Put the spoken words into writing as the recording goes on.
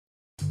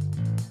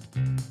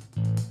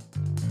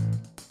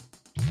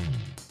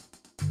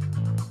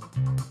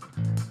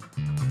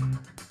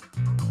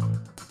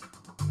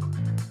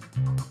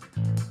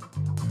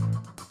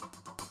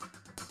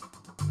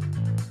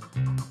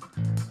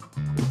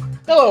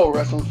Hello,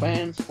 wrestling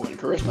fans. Quentin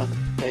Charisma.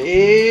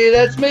 Hey,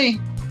 that's me.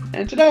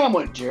 And today I'm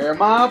with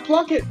Jeremiah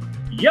Plunkett.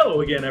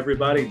 Hello again,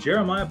 everybody.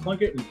 Jeremiah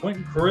Plunkett and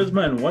Quentin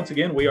Charisma. And once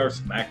again, we are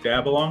smack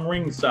dab along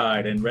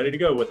ringside and ready to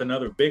go with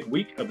another big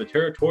week of the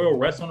Territorial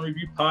Rasslin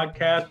Review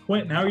podcast.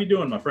 Quentin, how are you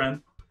doing, my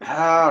friend?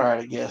 All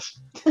right, I guess.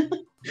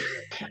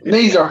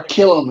 Knees are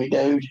killing me,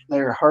 dude.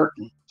 They're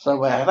hurting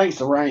so bad. I think it's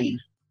the rain.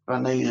 My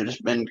knees have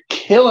just been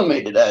killing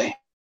me today.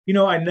 You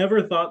know, I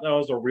never thought that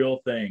was a real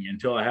thing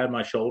until I had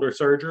my shoulder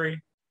surgery.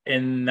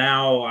 And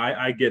now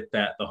I get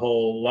that, the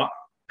whole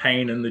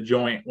pain in the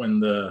joint when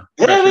the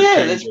pressure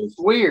changes. It's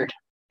weird.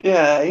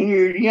 Yeah, and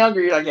you're younger,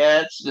 you're like,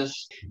 yeah, it's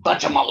just a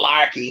bunch of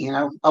malarkey, you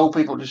know, old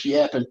people just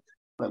yapping.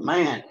 But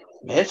man,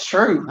 it's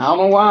true. I don't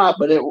know why,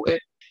 but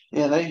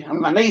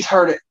my knees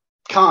hurt it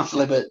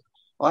constantly, but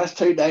the last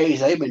 2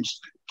 days they've been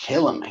just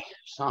killing me.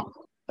 So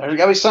there's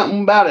got to be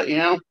something about it, you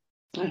know.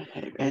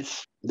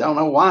 It's don't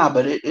know why,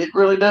 but it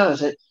really does.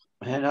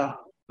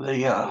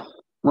 The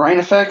rain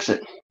affects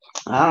it.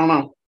 I don't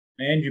know.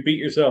 And you beat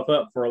yourself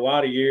up for a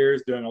lot of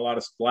years, doing a lot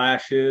of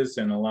splashes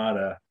and a lot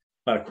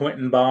of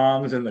Quentin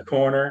bombs in the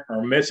corner,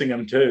 or missing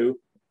them too.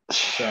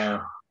 So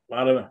a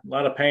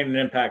lot of pain and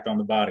impact on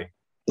the body.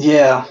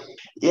 Yeah.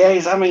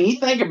 I mean, you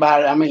think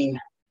about it. I mean,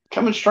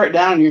 coming straight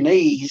down on your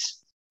knees,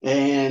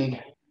 and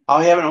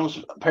all you have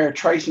was a pair of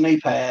trace knee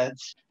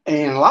pads,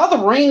 and a lot of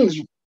the rings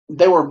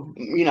they were,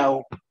 you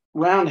know,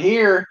 around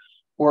here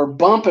were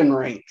bumping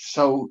rings,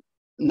 so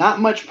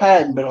not much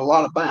padding, but a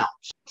lot of bounce.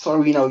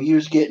 So, you know, you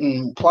was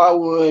getting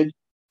plywood,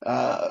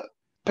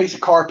 piece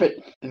of carpet,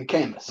 and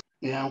canvas,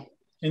 you know.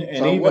 And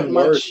so even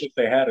worse if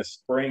they had a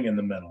spring in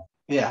the middle.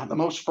 Yeah, the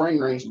most spring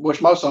rings,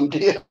 which most of them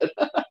did.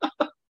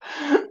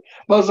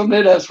 Most of them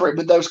did have spring,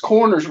 but those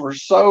corners were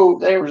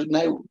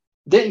they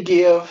didn't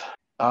give,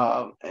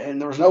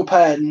 and there was no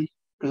padding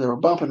because they were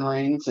bumping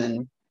rings.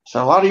 And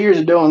so a lot of years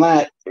of doing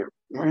that,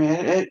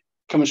 it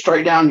coming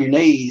straight down your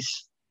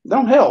knees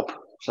don't help.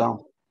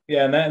 So.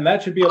 Yeah, and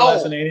that should be a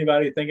lesson to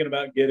anybody thinking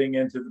about getting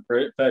into the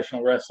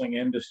professional wrestling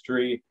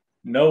industry.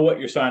 Know what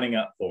you're signing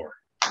up for.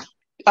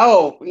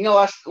 Oh, you know,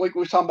 last week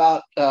we were talking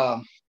about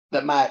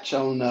that match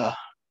on the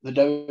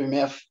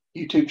WMF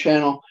YouTube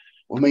channel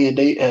with me and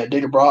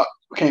Dieter Brock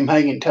became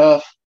Hanging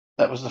Tough.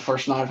 That was the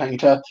first night of Hanging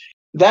Tough.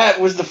 That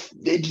was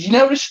did you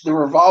notice the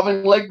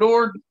revolving leg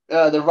door,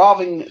 the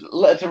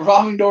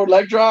revolving door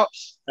leg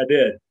drops? I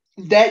did.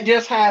 That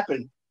just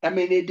happened. I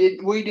mean,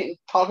 we didn't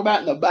talk about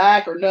it in the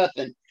back or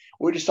nothing.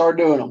 We just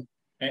started doing them.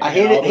 And I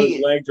hit all those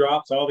leg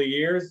drops all the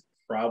years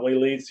probably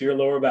leads to your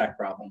lower back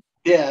problem.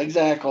 Yeah,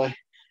 exactly.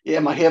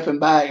 Yeah, my hip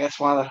and back. That's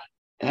why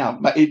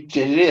it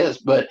is.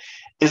 But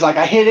it's like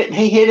I hit it and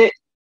he hit it,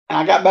 and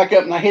I got back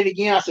up and I hit it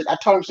again. I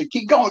told him,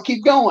 keep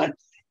going.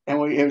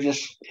 And it was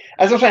just,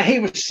 as I was saying, he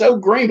was so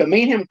green, but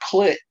me and him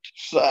clicked.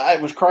 So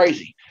it was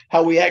crazy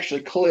how we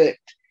actually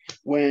clicked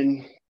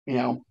when, you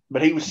know,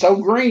 but he was so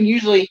green.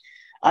 Usually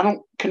I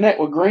don't connect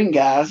with green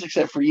guys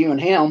except for you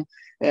and him.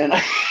 And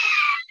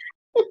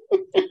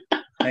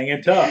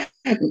Hanging Tough.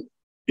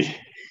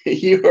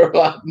 You were a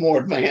lot more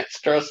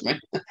advanced, trust me.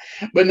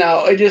 But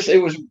no, it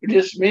was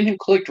just me and him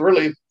clicked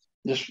really,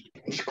 just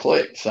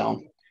clicked.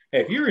 So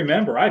hey, if you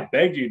remember, I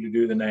begged you to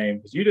do the name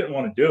because you didn't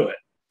want to do it.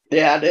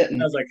 Yeah, I didn't.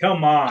 I was like,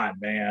 come on,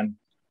 man.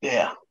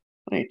 Yeah,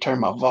 I need to turn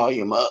my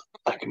volume up.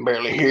 I can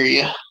barely hear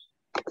you.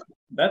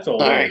 That's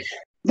old. All right.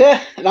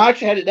 Yeah, and I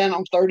actually had it down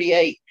on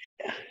 38.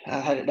 I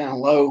had it down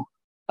low.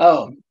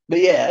 Oh, but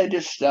yeah, it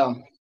just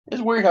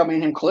it's weird how me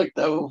and him clicked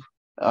though.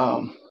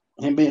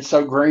 Him being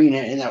so green,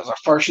 and that was our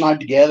first night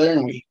together,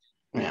 and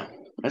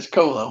it's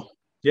cool though.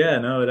 Yeah,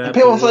 no, it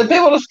people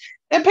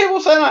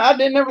say I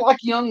didn't ever like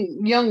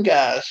young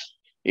guys.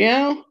 You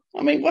know,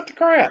 I mean, what the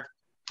crap?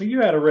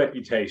 You had a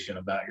reputation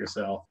about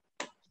yourself.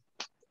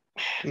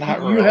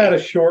 Not you really. had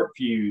a short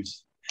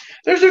fuse.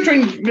 There's a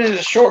difference between a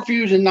short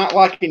fuse and not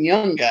liking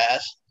young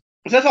guys.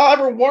 Because that's all I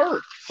ever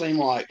worked, seemed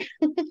like.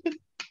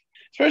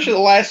 Especially the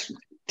last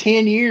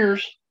 10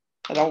 years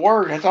that I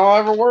worked. That's all I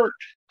ever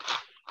worked.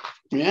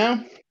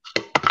 Yeah.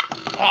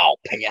 Oh,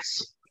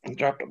 piss. I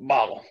dropped a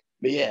bottle.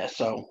 But yeah,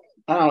 so,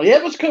 I don't know. Yeah,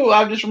 it was cool.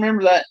 I just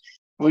remember that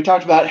we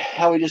talked about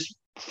how we just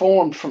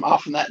formed from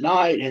that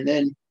night. And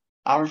then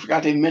I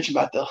forgot to even mention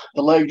about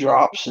the leg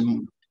drops.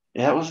 And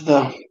yeah,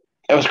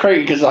 it was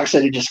crazy because, like I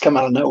said, it just come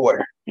out of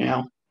nowhere, you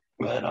know.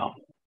 But I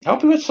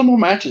hope we get some more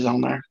matches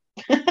on there.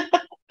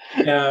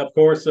 Yeah, of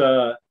course,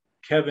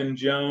 Kevin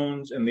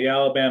Jones and the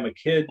Alabama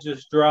Kid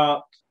just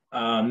dropped.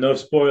 No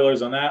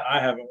spoilers on that.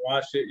 I haven't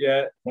watched it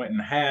yet. Quentin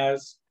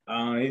has.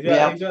 He's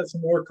got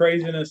some more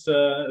craziness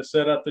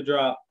set up to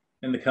drop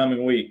in the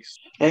coming weeks.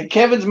 And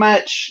Kevin's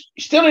match,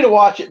 you still need to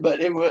watch it, but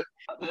they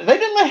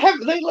didn't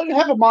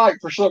have a mic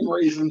for some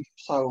reason,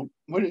 so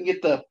we didn't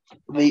get the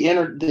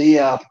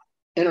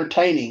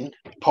entertaining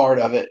part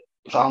of it.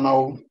 So I don't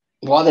know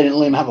why they didn't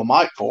let him have a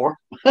mic for.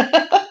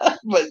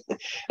 But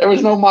there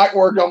was no mic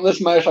work on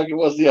this match like it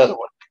was the other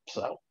one.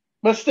 So,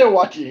 but still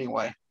watch it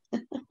anyway.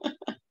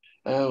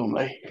 Oh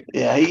man,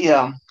 yeah,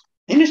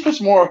 he needs to put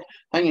some more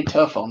Hanging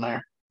Tough on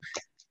there.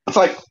 It's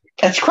like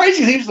it's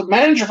crazy. He was the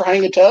manager for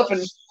Hanging Tough,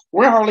 and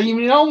We're hardly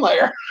even on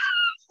there.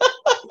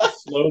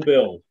 Slow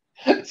build.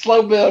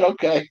 Slow build,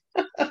 okay.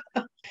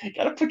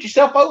 Gotta put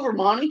yourself over,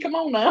 Monty. Come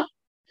on now.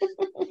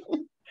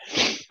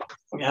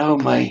 Oh,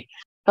 man.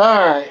 All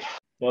right.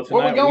 Well,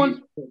 Where we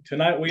going?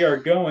 Tonight we are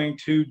going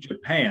to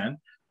Japan.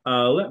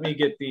 Let me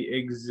get the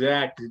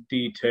exact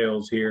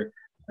details here.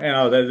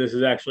 Now that this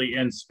is actually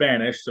in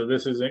Spanish, so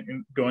this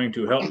isn't going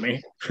to help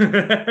me. Is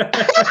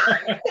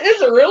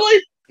it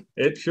really?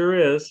 It sure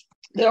is.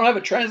 They don't have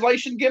a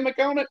translation gimmick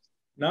on it?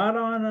 Not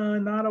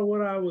on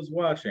what I was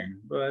watching,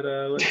 but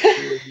let's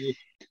see.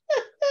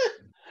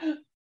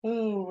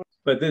 Oh.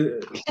 But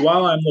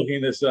while I'm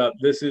looking this up,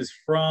 this is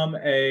from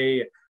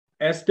a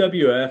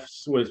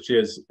SWF, which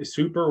is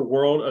Super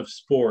World of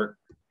Sport,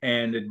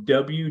 and a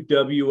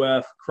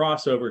WWF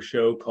crossover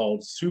show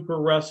called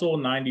Super Wrestle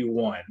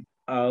 91.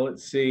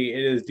 Let's see.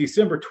 It is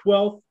December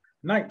 12th,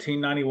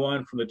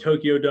 1991 from the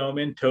Tokyo Dome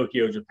in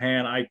Tokyo,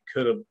 Japan. I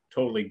could have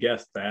totally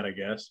guessed that, I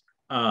guess.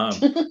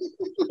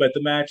 But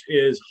the match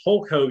is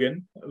Hulk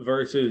Hogan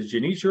versus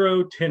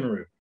Genichiro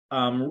Tenryu.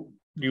 Do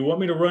you want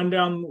me to run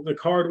down the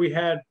card we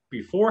had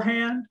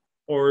beforehand,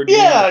 or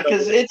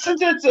because it's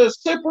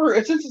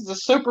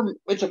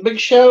a big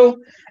show,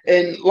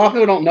 and a lot of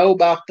people don't know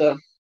about the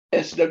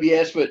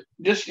SWS, but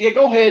just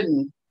go ahead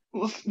and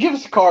give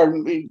us a card.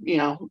 And be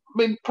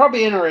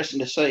probably interesting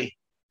to see.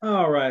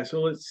 All right,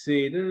 so let's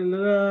see.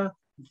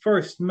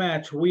 First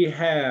match we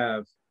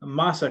have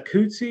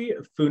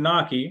Masakutsu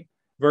Funaki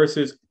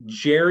versus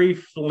Jerry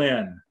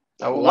Flynn.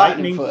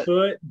 Lightning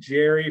Foot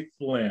Jerry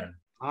Flynn.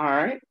 All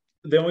right.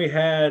 Then we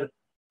had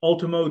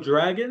Ultimo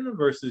Dragon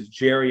versus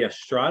Jerry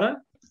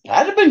Estrada.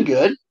 That'd have been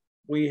good.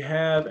 We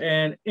have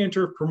an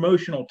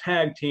inter-promotional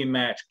tag team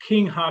match,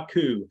 King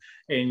Haku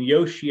and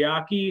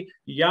Yoshiaki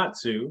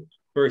Yatsu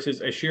versus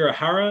Ashira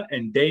Hara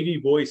and Davey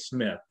Boy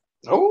Smith.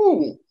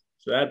 Oh.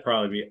 So that'd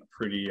probably be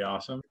pretty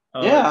awesome.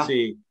 Yeah. Let's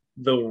see.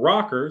 The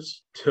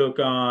Rockers took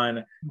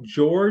on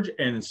George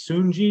and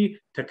Sunji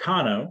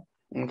Takano.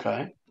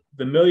 Okay.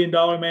 The $1 Million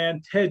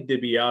Man, Ted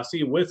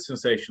DiBiase with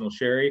Sensational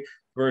Sherry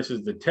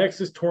versus the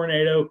Texas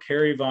Tornado,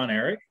 Kerry Von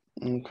Erich.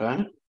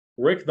 Okay.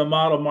 Rick the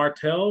Model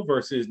Martel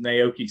versus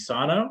Naoki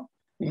Sano.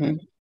 Mm-hmm.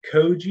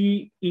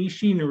 Koji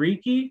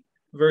Ishinriki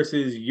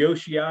versus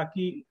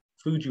Yoshiaki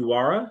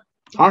Fujiwara.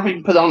 I don't think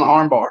you put it on the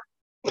armbar.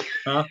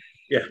 Huh?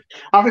 Yeah.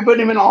 I'll be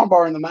putting him in an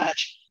armbar in the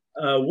match.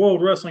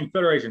 World Wrestling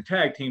Federation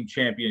Tag Team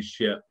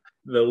Championship.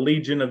 The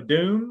Legion of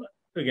Doom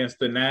against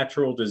the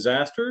Natural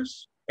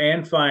Disasters.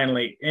 And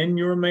finally, in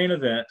your main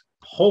event,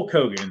 Hulk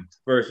Hogan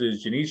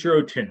versus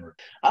Genichiro Tenryu.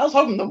 I was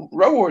hoping the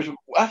Road Warriors,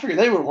 I figured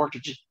they would work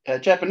a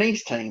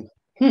Japanese team.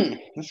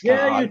 That's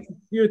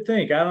you'd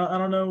think. I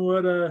don't know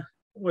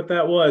what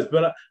that was,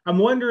 but I'm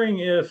wondering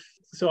if.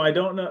 So I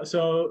don't know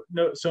so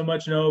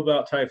much know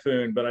about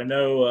Typhoon, but I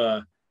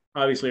know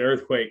obviously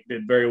Earthquake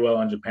did very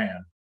well in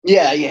Japan.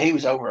 Yeah, he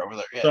was over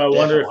there. Yeah, so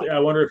I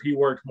wonder if he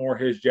worked more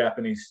his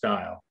Japanese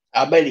style.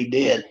 I bet he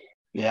did.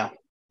 Yeah,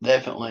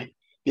 definitely.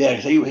 Yeah,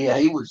 he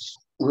was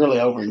really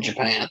over in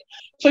Japan.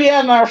 So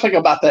yeah, now I think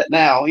about that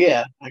now.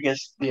 Yeah, I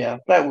guess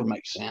that would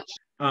make sense.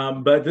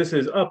 But this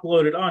is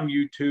uploaded on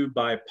YouTube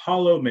by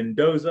Paulo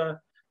Mendoza.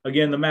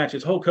 Again, the match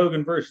is Hulk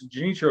Hogan versus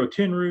Genichiro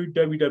Tenryu,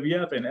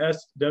 WWF and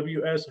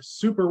SWS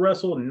Super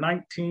Wrestle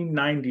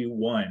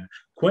 1991.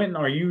 Quentin,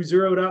 are you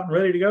zeroed out and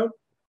ready to go?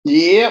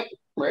 Yep,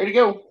 ready to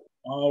go.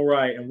 All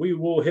right, and we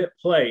will hit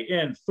play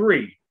in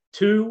 3,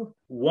 2,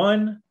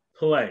 1,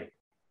 play.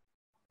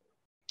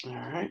 All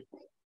right.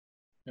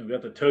 And we've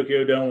got the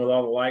Tokyo Dome with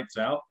all the lights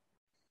out.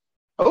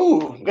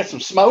 Oh, got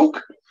some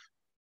smoke.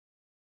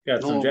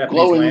 Got some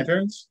Japanese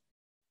lanterns.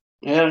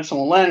 Yeah, some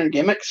lantern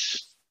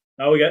gimmicks.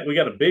 Oh, we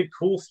got a big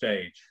cool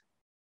stage.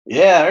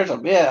 Yeah, they got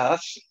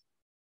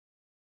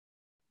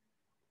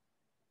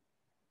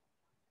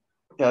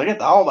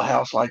all the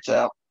house lights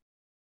out.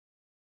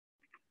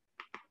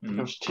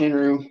 There's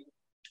Tenryu.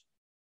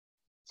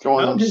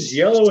 His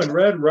yellow and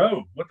red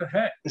robe. What the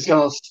heck? He's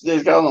got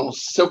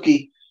those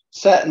silky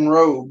satin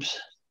robes.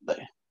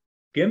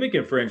 Gimmick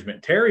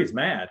infringement. Terry's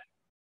mad.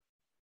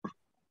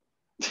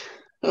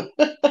 He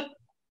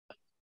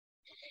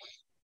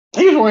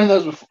was wearing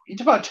those before. You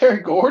talking about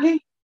Terry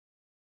Gordy?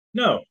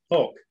 No,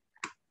 Hulk.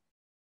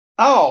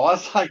 Oh, I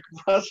was like,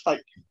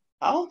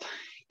 I don't think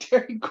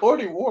Terry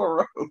Gordy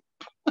wore a robe.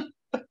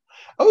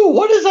 Oh,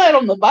 what is that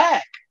on the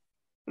back?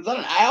 Is that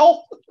an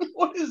owl?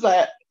 What is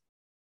that?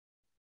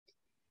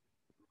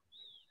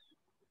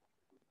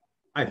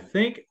 I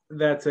think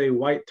that's a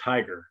white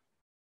tiger.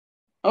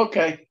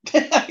 Okay.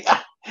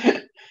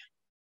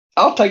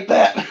 I'll take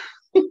that.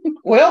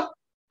 Well,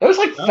 those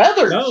like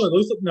feathers.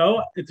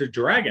 No, it's a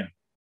dragon.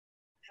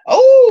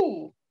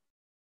 Oh.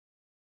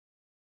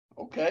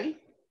 Okay.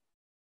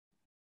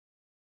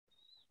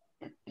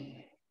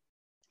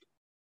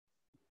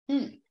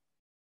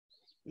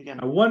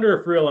 I wonder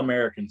if Real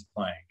American's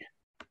playing.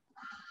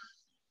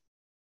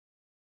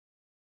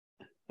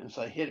 And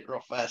so I hit it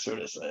real fast, what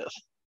it says.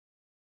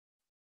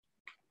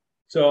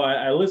 So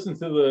I listened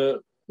to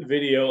the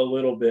video a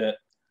little bit.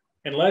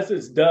 Unless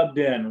it's dubbed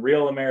in,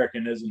 Real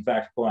American is in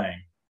fact playing.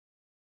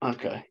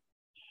 Okay.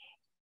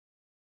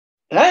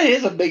 That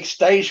is a big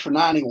stage for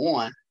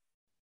 91.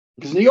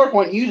 Because New York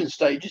wasn't using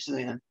stages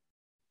then.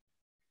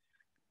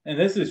 And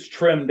this is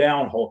trimmed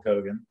down Hulk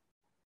Hogan.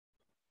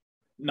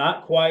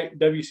 Not quite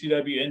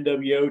WCW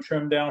NWO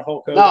trimmed down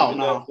Hulk Hogan.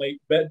 No.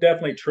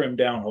 Definitely trimmed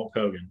down Hulk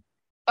Hogan.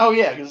 Oh,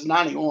 yeah, because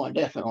 91,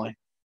 definitely.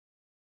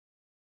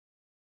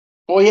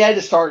 Well, he had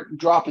to start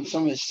dropping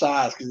some of his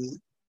size because,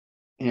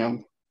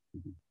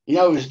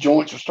 his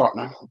joints were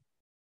starting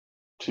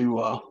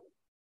to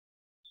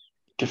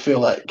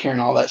feel that, carrying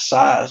all that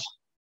size.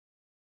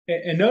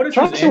 And notice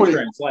his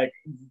entrance, like,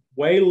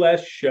 way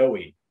less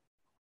showy.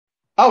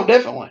 Oh,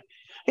 definitely.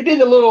 He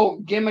did a little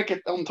gimmick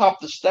on top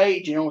of the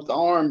stage, with the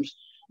arms.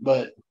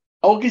 But,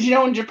 because,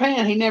 in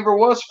Japan, he never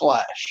was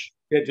Flash.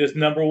 Yeah, just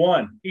number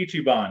one,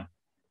 Ichiban.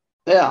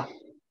 Yeah.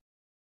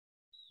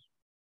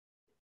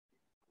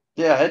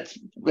 Yeah, that's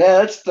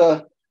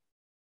the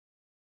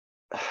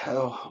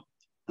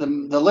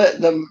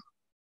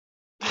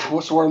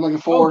what's the word I'm looking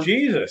for? Oh,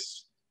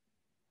 Jesus.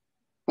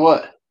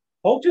 What?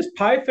 Hulk just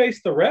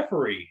pie-faced the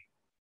referee.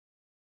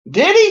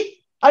 Did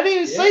he? I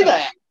didn't even see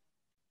that.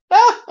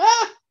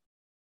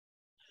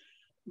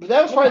 But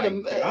that was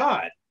probably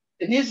God.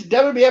 In his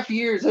WWF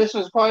years, this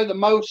was probably the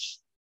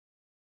most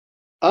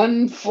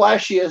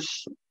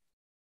unflashiest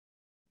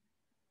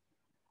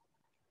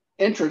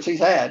entrance he's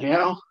had,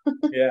 Yeah.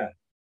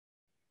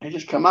 He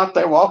just come out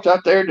there, walked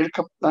out there, did a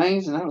couple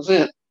things, and that was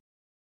it.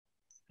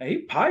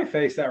 He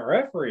pie-faced that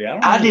referee.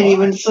 I didn't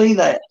even see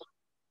that.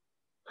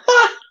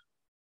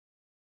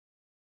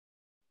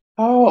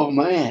 Oh,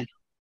 man.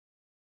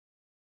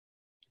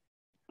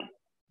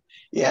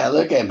 Yeah,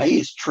 look at him.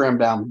 He's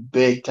trimmed down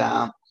big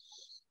time.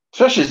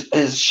 Especially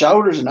his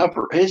shoulders and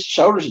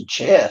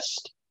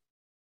chest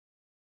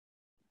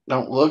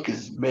don't look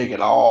as big at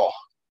all.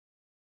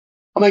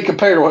 I mean,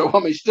 compared to what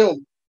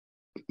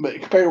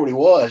he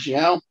was,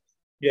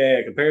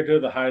 Yeah, compared to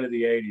the height of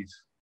the 80s.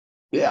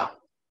 Yeah.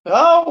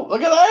 Oh,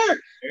 look at there.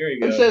 There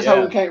you go. Who says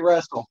Hogan can't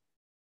wrestle?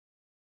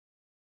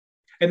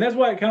 And that's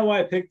why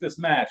I picked this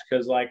match,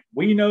 because like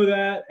we know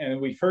that and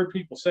we've heard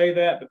people say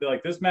that, but they're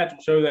like, this match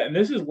will show that. And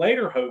this is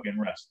later Hogan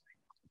wrestling.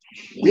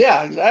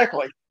 Yeah,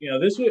 exactly.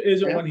 This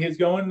isn't when he's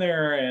going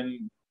there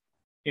and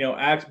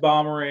axe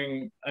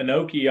bombering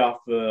Inoki off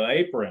the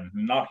apron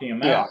and knocking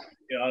him out.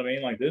 You know what I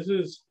mean? Like this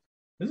is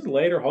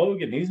later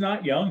Hogan. He's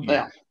not young yet.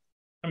 Yeah.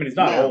 I mean, he's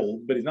not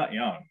old, but he's not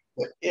young.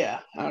 But yeah,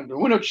 we know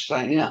what you're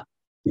saying. Yeah,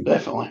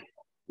 definitely.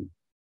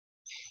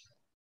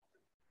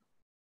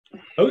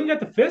 Hogan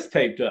got the fist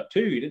taped up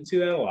too. You didn't see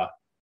that a lot.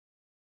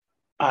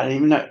 I didn't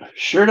even know.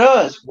 Sure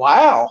does.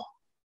 Wow.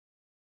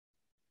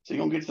 So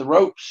you're gonna get to the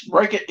ropes,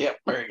 break it. Yep,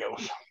 there he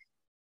goes.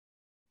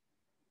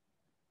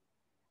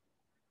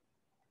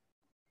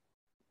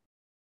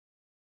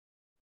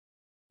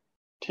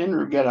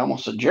 Tenryu got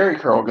almost a Jerry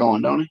curl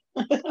going, don't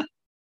he?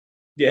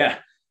 Yeah.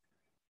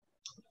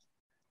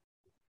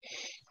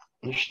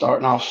 You're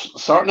starting out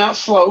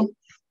slow.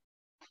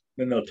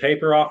 Then they'll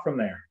taper off from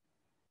there.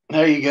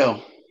 There you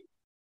go.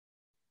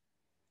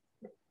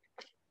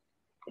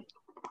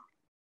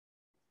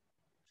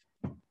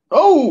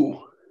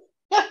 Oh,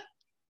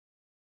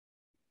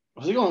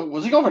 was he going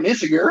for an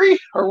enziguri,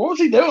 or what was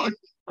he doing?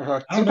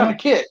 Or some kind of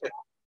kick?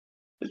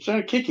 It's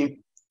trying to kick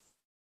him.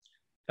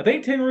 I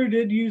think Tenryu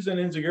did use an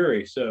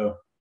enziguri, so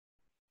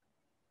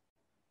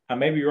I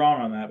may be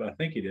wrong on that, but I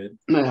think he did.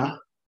 Yeah.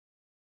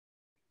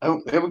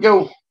 Oh, here we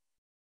go.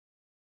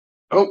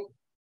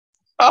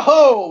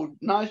 Oh,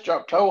 nice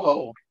drop toe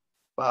hold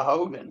by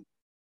Hogan.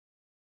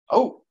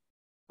 Oh,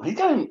 he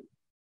got him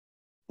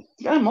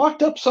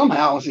locked up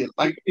somehow. Is it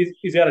like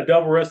he's got a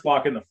double wrist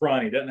lock in the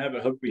front? He doesn't have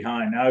it hooked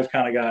behind. Now he's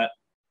kind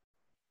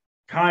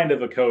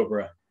of a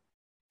cobra.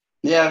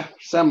 Yeah,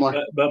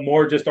 similar, but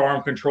more just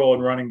arm control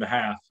and running the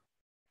half.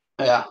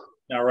 Yeah.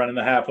 Now running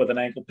the half with an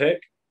ankle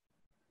pick.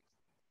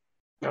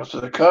 Goes to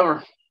the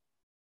cover.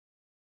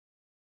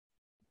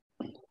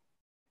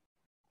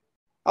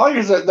 I like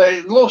it's a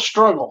little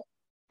struggle.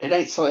 It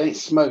ain't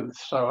smooth,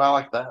 so I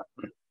like that.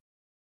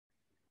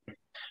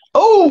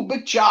 Oh,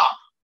 big chop.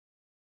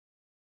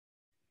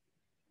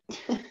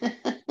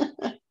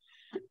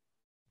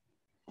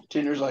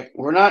 Tenryu's like,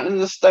 we're not in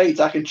the States.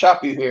 I can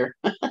chop you here.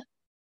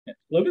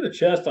 Look at the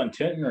chest on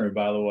Tenryu,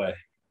 by the way.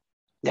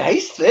 Yeah,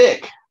 he's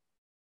thick.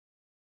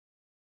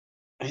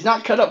 He's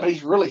not cut up, but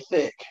he's really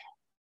thick.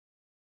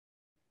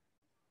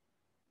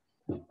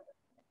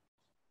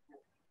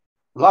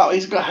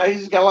 He's got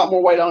a lot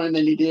more weight on him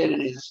than he did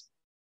in his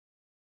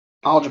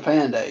All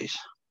Japan days.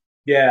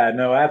 Yeah,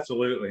 no,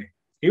 absolutely.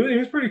 He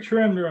was pretty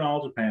trim during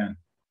All Japan.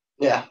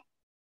 Yeah.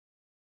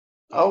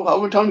 Oh,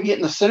 Hogan told him to get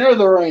in the center of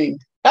the ring.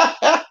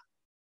 Uh-oh.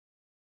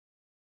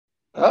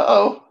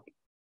 A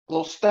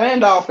little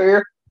standoff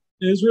here.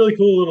 It was really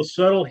cool, little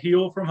subtle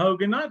heel from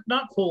Hogan. Not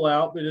full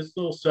out, but just a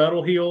little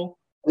subtle heel.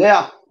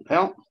 Yeah.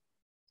 Well,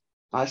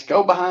 nice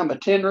go behind by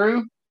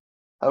Tenryu.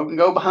 Hogan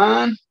go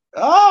behind.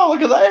 Oh,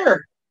 look at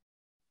there.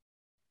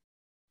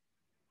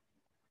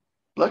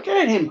 Look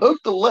at him hook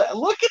the leg.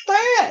 Look at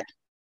that.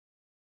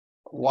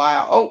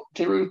 Wow. Oh,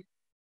 Tenryu.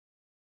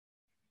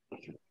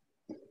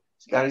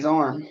 He's got his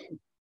arm.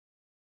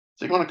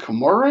 he going to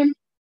Kimura him?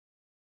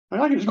 I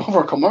feel like he was going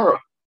for a Kimura.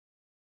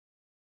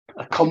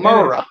 A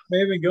Kimura.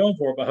 Maybe going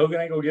for it, but Hogan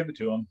ain't going to give it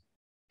to him.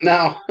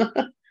 No.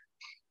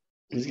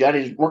 He's got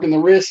his working the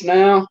wrist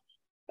now.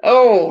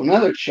 Oh,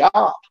 another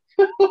chop.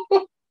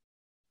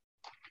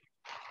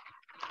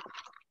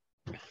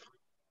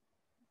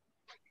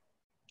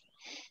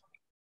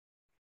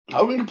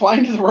 Hogan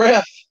complained to the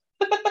ref.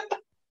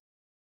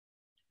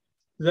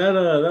 That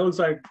looks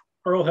like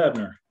Earl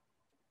Hebner. I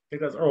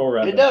think that's Earl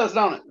Hebner. It does,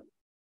 don't it?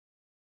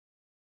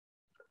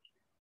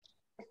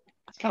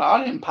 It's kind of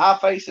odd him pie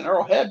facing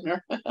Earl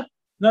Hebner.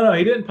 No,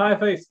 he didn't pie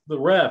face the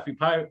ref. He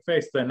pie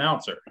faced the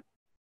announcer.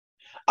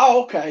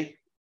 Oh, okay.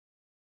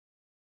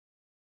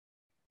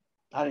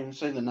 I didn't even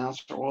see the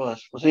announcer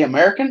was. Was he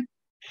American?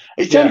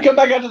 He's telling him to come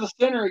back out to the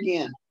center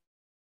again.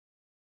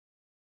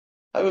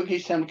 I think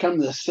he's telling him to come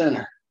to the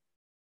center.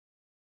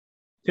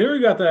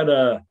 Terry got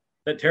that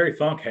Terry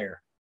Funk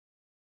hair.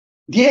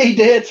 Yeah, he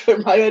did.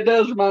 It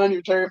does remind you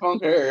of Terry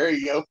Funk hair. There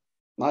you go.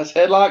 Nice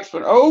headlocks.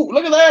 But oh,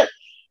 look at that.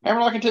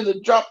 Hammerlock into the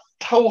drop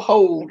toe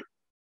hold.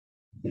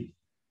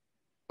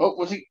 Oh,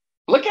 was he?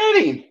 Look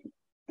at him.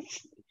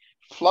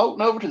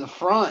 Floating over to the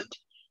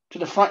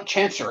front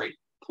chancery.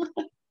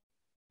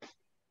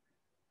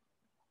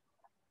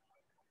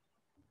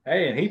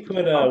 Hey, and he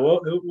put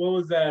what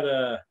was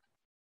that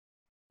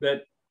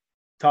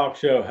talk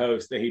show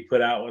host that he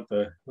put out with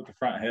the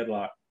front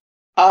headlock?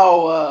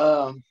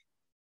 Oh,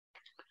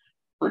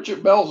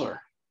 Richard Belzer.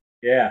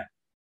 Yeah.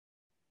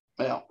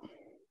 Well,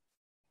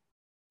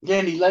 yeah,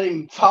 and he let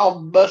him fall,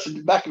 busted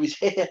the back of his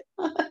head.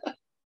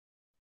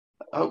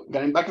 Oh,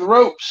 got him back to the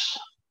ropes.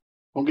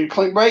 Won't get a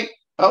clean break.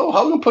 Oh,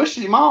 Hogan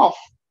pushes him off.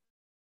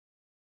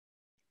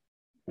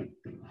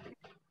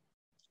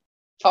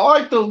 I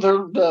like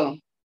the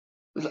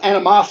there's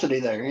animosity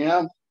there, you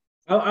know?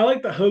 I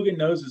like that Hogan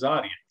knows his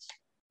audience.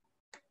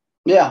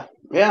 Yeah,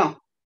 yeah.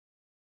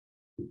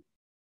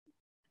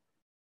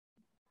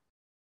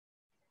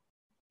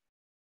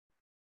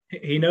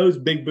 He knows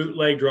big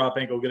bootleg drop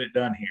ain't gonna get it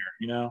done here,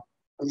 you know?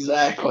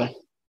 Exactly.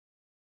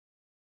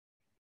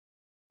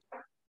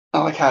 I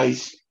like how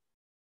he's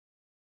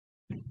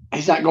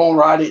not going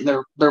right.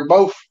 They're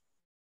both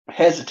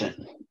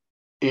hesitant,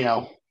 you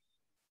know.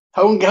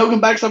 Hogan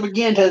backs up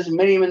again, tries to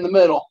meet him in the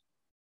middle.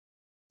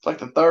 It's like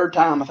the third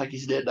time I think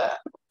he's did that.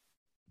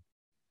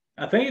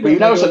 I think he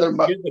doesn't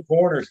get in the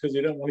corners because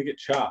he doesn't want to get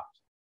chopped.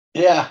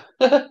 Yeah.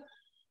 But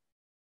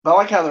I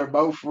like how they're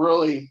both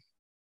really,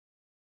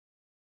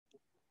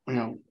 you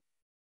know,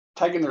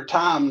 taking their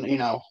time, you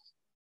know.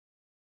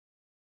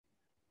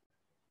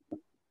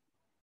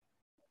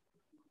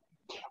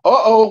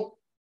 Uh-oh.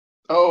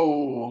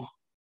 Oh.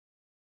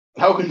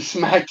 Hogan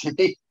smacked him.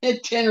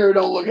 Tenryu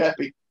don't look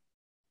happy.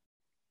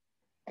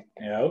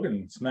 Yeah,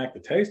 Hogan smacked the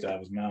taste out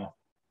of his mouth.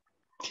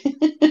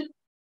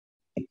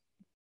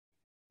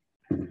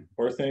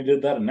 Worse than he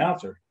did that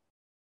announcer.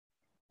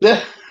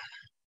 Yeah.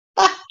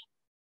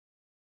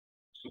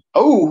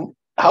 Oh,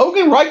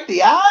 Hogan right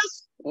the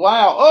eyes?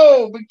 Wow.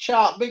 Oh, big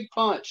chop, big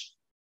punch.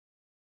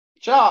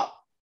 Chop.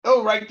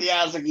 Oh, right the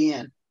eyes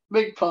again.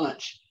 Big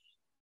punch.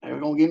 Are we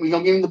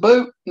gonna give him the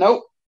boot?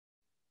 Nope.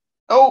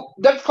 Oh,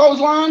 duck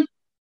clothesline.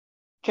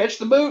 Catch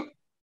the boot.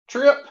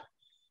 Trip.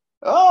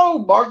 Oh,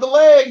 barred the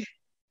leg.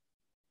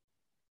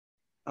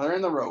 They're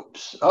in the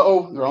ropes.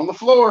 Uh-oh, they're on the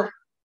floor.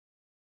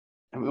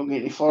 Are we gonna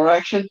get any floor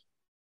action?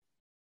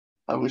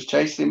 I was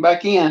chasing him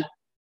back in. Is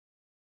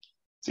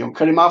he gonna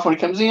cut him off when he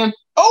comes in?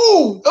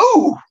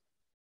 Oh!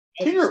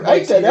 Peter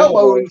ate that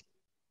elbow.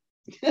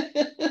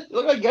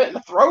 Looked like he got it in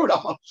the throat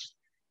almost.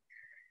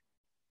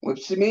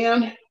 Whips him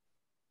in.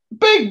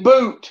 Big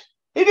boot.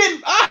 He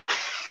didn't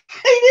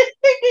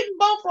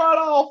bump right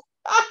off.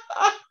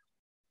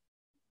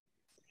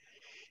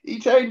 He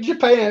changed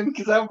Japan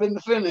because that would have been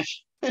the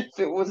finish if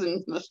it was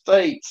in the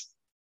States.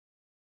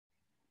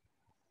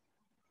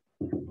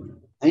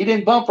 He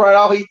didn't bump right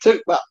off. He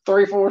took about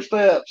 3 or 4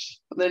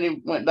 steps. And then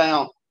he went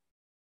down.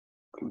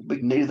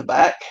 Big knee to the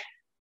back.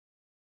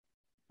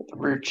 The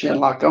rear chin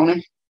lock on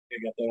him.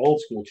 He got that old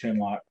school chin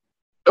lock.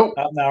 Oh.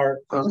 Now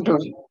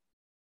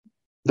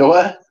The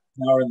what?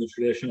 Now we're in the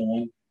traditional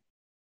one.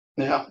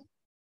 Yeah.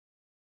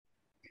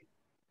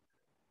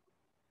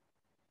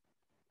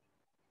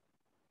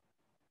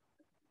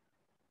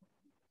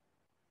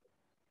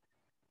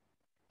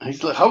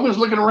 Hogan's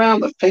looking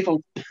around. The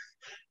people,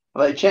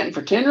 are they chanting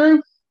for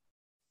Tenryu?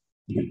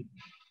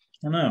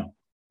 I know.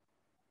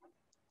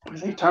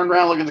 He turned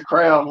around, look at the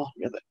crowd.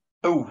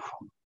 Oh,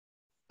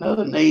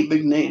 another knee,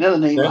 big knee, another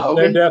knee.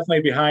 They're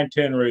definitely behind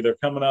Tenryu. They're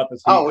coming up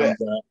as he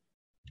comes up.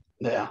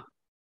 Yeah.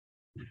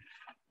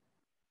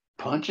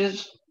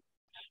 Punches.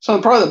 Some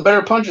of probably the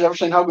better punches I've ever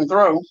seen Hogan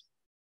throw.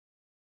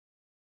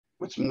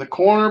 Puts him in the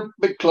corner,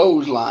 big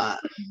clothesline.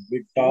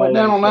 Big went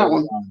down on that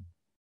one.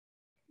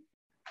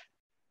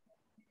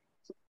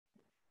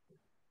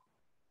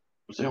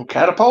 Was he going to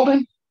catapult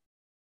him?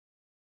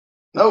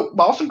 No,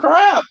 Boston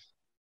Crab.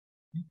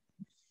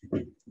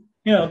 You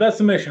know, that's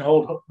the mission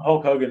Hulk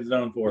Hogan's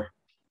known for.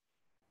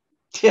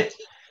 Yeah,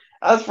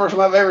 that's the first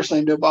time I've ever seen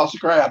him do a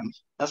Boston Crab.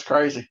 That's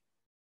crazy.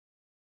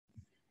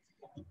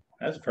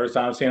 That's the first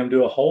time I've seen him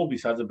do a hold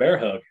besides a bear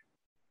hug.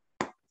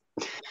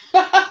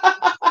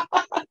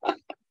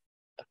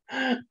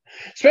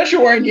 Especially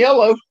wearing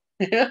yellow.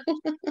 Yeah.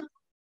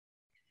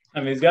 I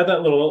mean, he's got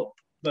that little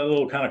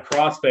kind of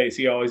crossface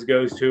he always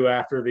goes to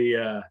after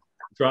the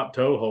drop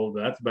toe hold.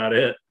 That's about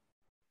it.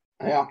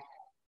 Yeah.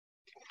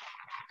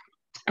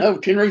 Oh,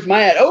 Tenryu's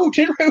mad. Oh,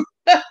 Tenryu.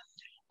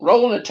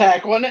 Rolling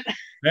attack, wasn't it?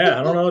 Yeah,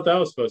 I don't know what that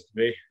was supposed to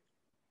be.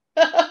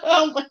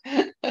 A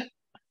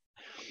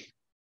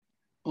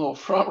little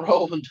front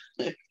rolling.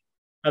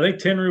 I think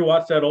Tenryu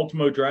watched that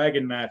Ultimo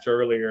Dragon match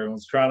earlier and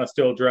was trying to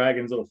steal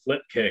Dragon's little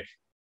flip kick.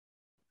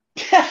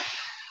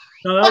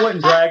 No, that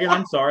wasn't Dragon.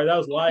 I'm sorry. That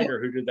was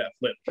Liger who did that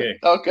flip kick.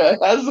 Okay.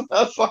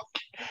 That's like,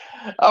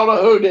 I don't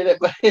know who did it,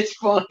 but it's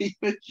funny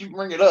that you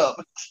bring it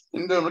up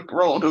and doing a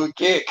roll into a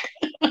kick.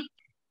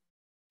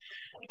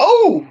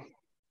 Oh,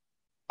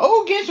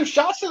 getting some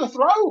shots to the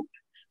throat.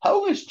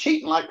 Hogan's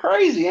cheating like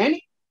crazy, ain't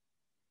he?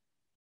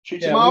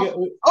 Shoots him off.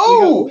 Dude,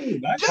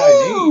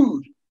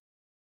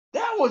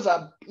 that was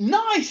a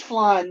nice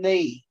flying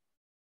knee.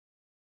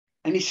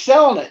 And he's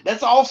selling it.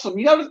 That's awesome.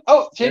 You know,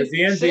 hit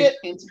the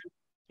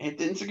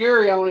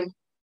Enziguri on him.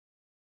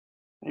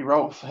 He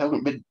rolled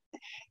Hogan, but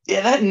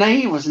yeah, that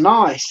knee was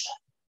nice.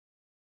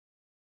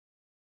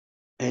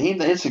 And he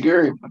the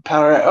Enziguri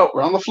powder out. Oh,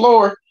 we're on the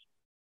floor.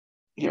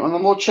 Get one of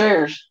them little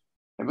chairs.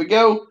 Here we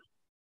go.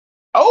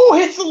 Oh,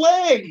 hits the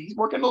leg. He's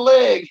working the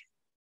leg.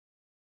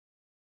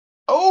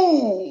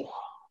 Oh.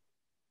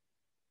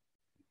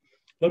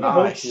 Look at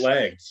Hogan's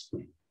legs.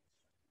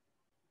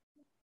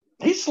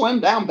 He's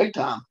slimmed down big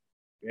time.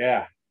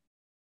 Yeah.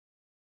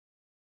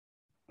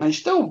 And he's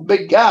still a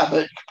big guy,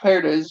 but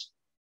compared to his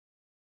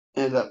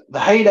the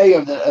heyday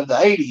of the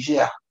 80s,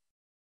 yeah.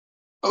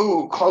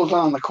 Oh,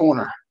 clothesline on the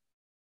corner.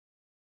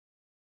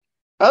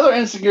 Other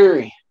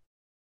Enziguri.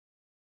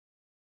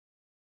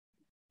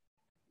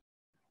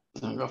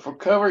 He's gonna go for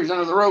cover. He's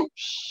under the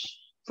ropes.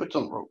 Foot's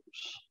on the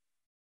ropes.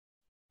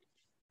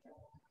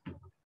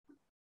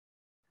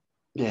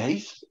 Yeah,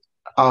 his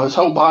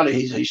whole body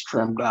he's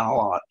trimmed down a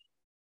lot.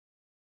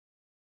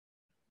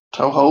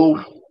 Toe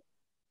hold.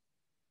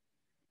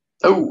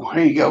 Oh,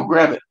 here you go.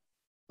 Grab it.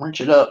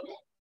 Wrench it up.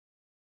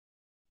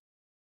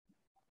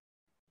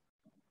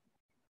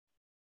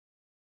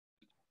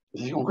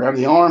 Is he gonna grab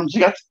the arms?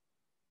 I'm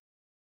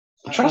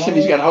trying to see if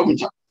he's got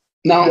Hogan's arm.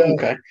 No, yeah.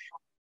 Okay.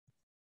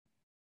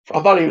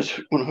 I thought he was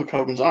going to hook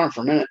Hogan's arm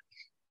for a minute.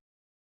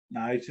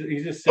 No,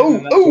 he's just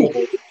sitting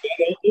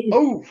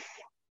Oh.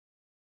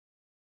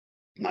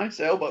 Nice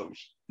elbows.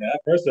 Yeah,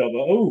 first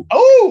elbow.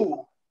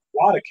 Oh.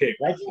 A lot of kick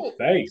right to the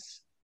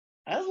face.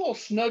 That's a little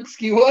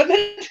snugski, wasn't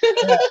it?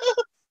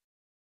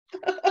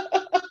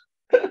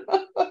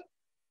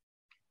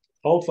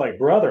 Hulk's like,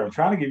 brother, I'm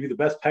trying to give you the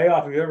best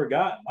payoff you've ever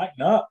got.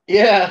 Lighten up.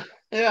 Yeah.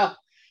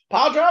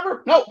 Pile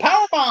driver? No,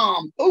 power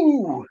bomb.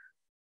 Ooh.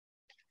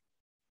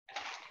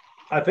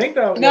 I think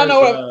that I know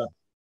what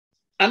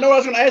I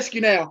was going to ask you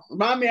now.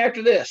 Remind me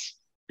after this.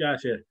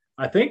 Gotcha.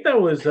 I think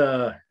that was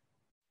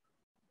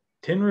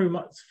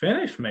Tenryu's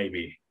finish,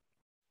 maybe.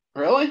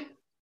 Really?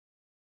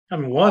 I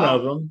mean, one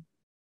of them.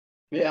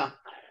 Yeah.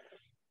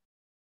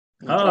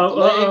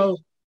 Uh-oh.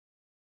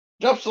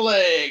 Drops the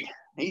leg.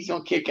 He's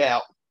going to kick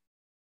out.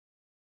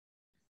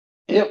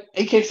 Yep,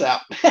 he kicks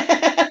out.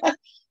 I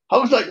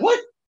was like, what?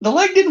 The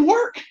leg didn't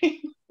work.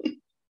 He's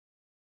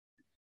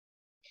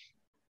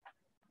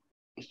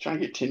trying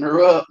to get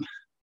Tenryu up.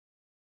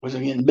 Was he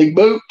getting the big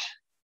boot?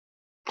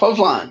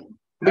 Clothesline.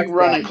 Big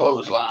running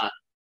clothesline.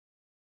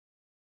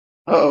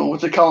 Uh-oh,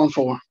 what's it calling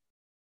for?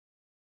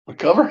 A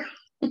cover?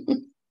 I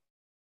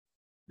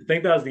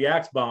think that was the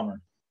Axe Bomber.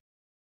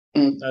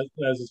 That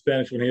was his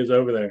finish when he was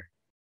over there.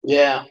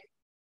 Yeah.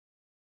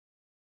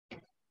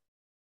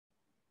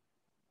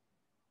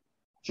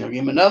 So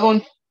give him another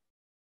one.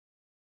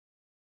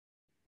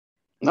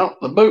 No,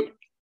 the boot.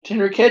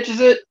 Tenryu catches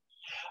it.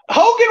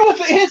 Hogan with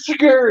the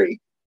Enziguri.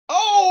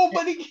 Oh,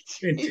 but he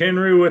gets and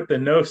Tenryu with the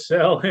no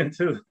sell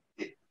into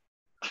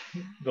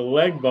the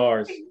leg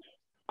bars.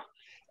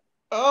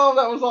 Oh,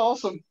 that was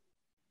awesome.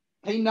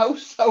 He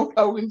no-sold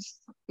Hogan's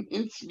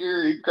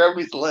Enziguri, grabbed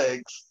his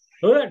legs.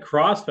 Look at that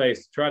crossface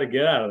to try to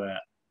get out of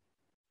that.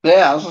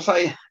 Yeah, I was going to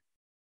say,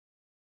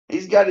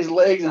 he's got his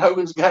legs and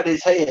Hogan's got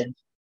his head.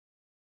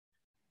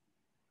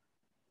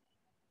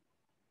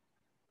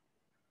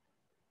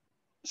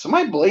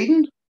 Somebody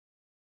bleeding?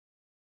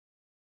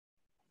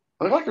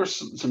 Look like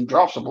there's some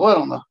drops of blood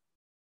on the.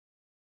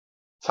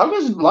 Is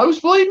Hogan's nose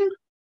bleeding?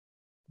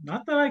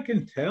 Not that I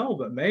can tell,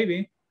 but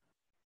maybe.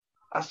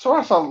 I swear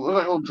I saw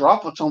little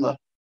droplets on the.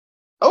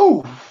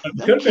 Oh,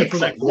 it could have been from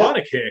that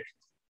quad kick.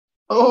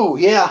 Oh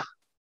yeah,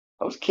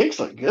 those kicks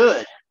look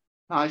good.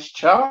 Nice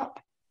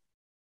chop.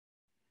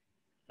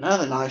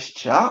 Another nice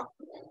chop.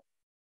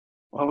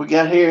 What we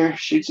got here?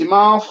 Shoots him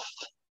off.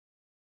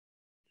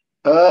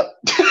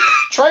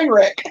 Train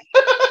wreck.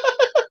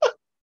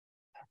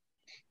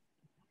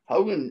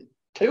 Hogan,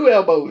 2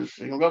 elbows.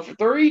 He gonna go for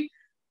 3?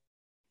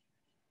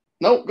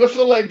 Nope, goes for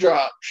the leg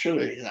drop.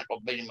 Surely he's not gonna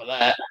beat him with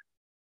that.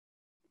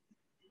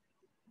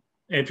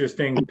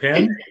 Interesting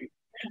pin.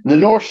 The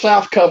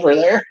north-south cover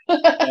there.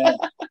 Yeah.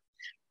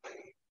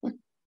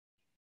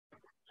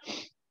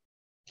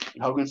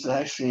 Hogan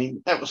said,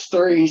 actually, that was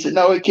 3. He said,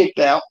 no, he kicked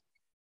out.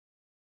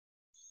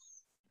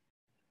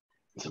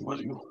 I said,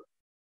 what's he going?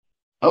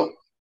 Oh,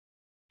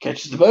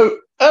 catches the boot.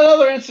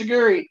 Another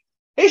enziguri.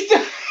 He's still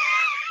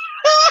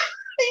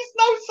he's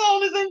no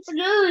selling his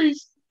enziguris.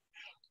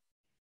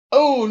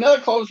 Oh,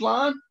 another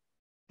clothesline.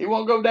 He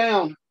won't go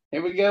down.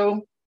 Here we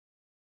go.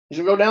 He's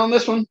gonna go down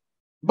this one.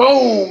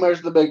 Boom!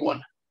 There's the big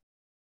one.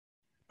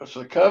 Goes for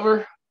the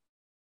cover.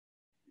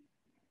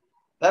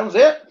 That was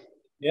it.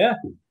 Yeah.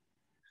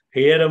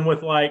 He hit him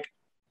with like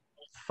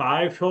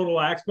 5 total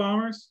axe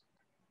bombers.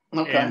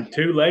 Okay. And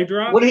 2 leg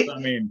drops. Well,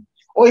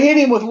 he hit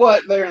him with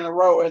what there in the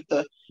row at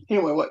the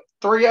anyway, what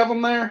 3 of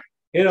them there?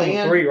 Hit him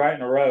with 3 right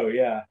in a row,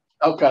 yeah.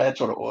 Okay, that's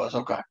what it was.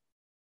 Okay.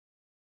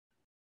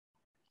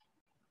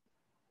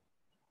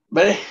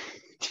 But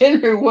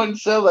Tenryu wouldn't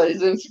sell that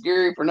his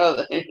enziguri for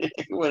nothing. He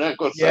wasn't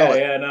going to sell it.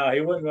 Yeah, no,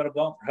 he wasn't going to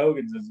bump for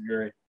Hogan's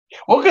enziguri.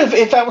 Well, because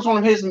if that was one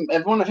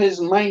of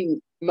his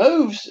main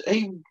moves,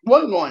 he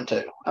wasn't going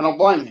to. I don't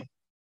blame him.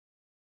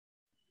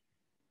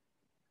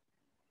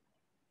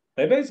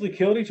 They basically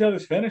killed each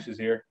other's finishes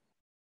here.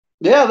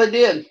 Yeah, they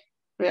did.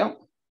 Yeah.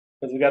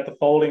 Because we got the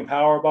folding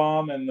power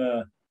bomb and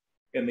the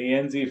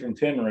NZ from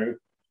Tenryu.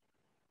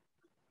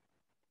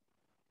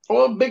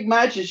 Well, big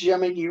matches, I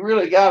mean, you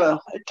really gotta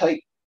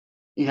take,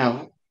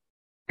 Those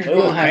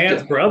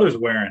pants brother's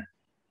wearing.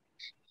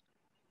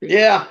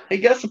 Yeah, he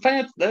got some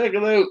pants. There you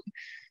go.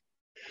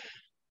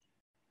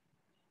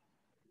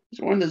 He's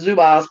wearing the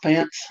Zubaz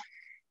pants.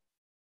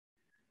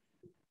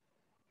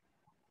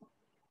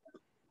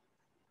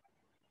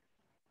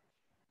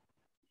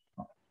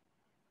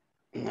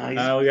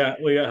 No,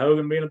 we got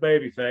Hogan being a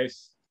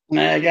babyface.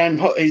 Nah, again,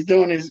 he's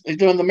doing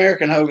the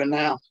American Hogan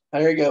now.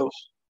 There he goes.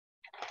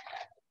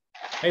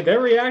 Hey,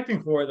 they're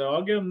reacting for it though.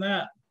 I'll give them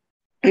that.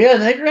 Yeah,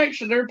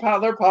 they're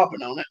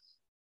popping on it.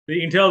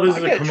 You can tell this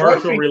is a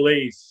commercial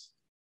release.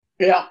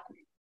 Yeah,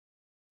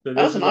 so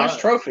that's a nice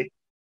trophy.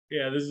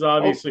 Yeah, this is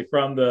obviously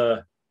from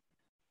the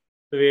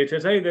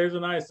VHS. Hey, there's a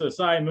nice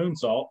side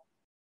moonsault.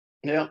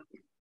 Yeah.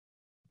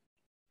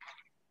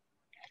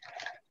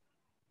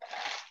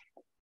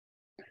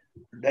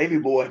 Davey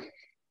boy.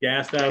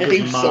 Gassed out of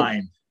his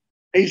mind.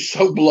 He's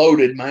so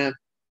bloated, man.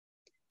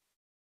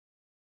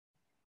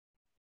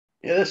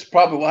 Yeah, this is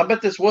probably. I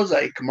bet this was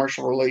a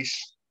commercial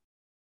release.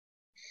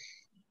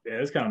 Yeah,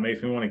 this kind of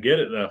makes me want to get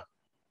it though.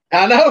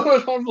 I know. I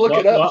was going to look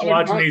it up.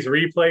 Watching these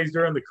replays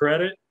during the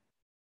credit.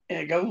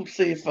 Yeah, go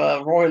see if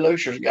Roy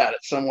Lucer's got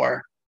it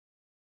somewhere.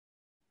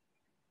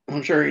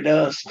 I'm sure he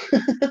does.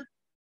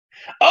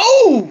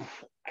 Oh,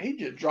 he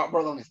just dropped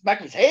brother on his back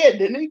of his head,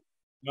 didn't he?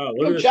 Oh,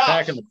 look at this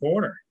pack in the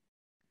corner.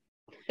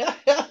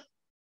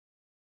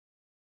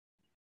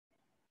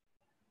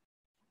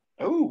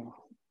 Oh,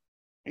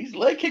 he's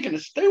leg kicking the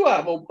stew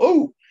out of him.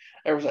 Oh,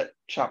 there was that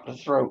chop to the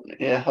throat.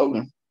 Yeah,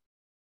 Hogan.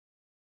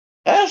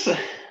 That's a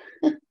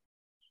good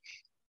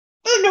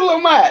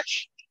little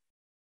match.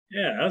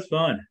 Yeah, that's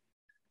fun.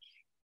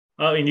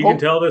 I mean, you can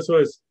tell this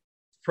was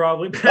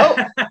probably. All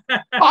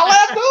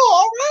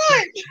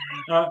right.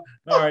 All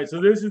right, so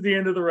this is the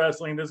end of the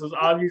wrestling. This was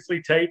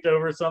obviously taped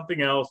over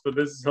something else, but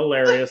this is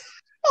hilarious.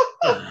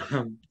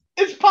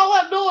 It's Paul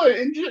Abdul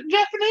in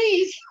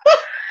Japanese.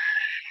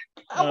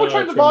 I'm gonna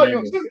turn the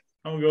volume.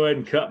 I'm gonna go ahead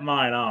and cut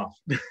mine off.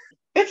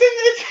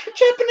 It's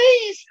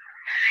Japanese.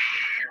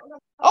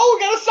 Oh,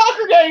 we got a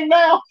soccer game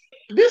now.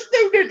 This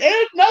dude didn't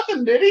edit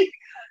nothing, did he?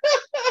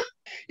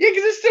 Yeah,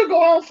 because it's still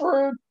going on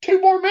for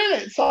 2 more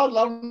minutes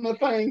on the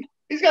thing.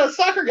 He's got a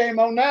soccer game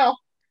on now.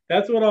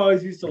 That's what I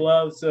always used to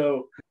love.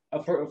 So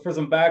for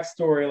some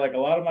backstory, like a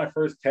lot of my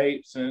first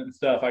tapes and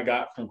stuff I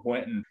got from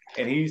Quentin,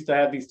 and he used to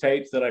have these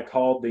tapes that I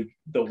called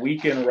the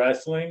Weekend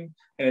Wrestling,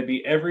 and it'd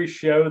be every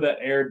show that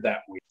aired that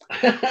week.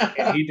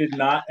 And he did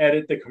not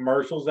edit the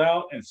commercials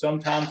out, and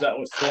sometimes that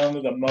was some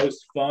of the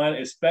most fun,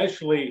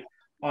 especially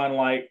on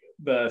like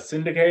the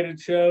syndicated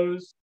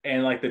shows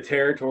and like the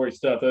territory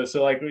stuff.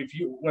 So like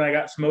when I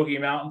got Smoky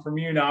Mountain from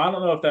you, now I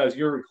don't know if that was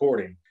your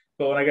recording,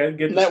 but when I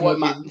get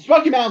the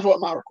Smoky Mountain's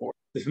what my recording.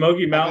 The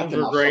Smoky Mountains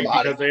were great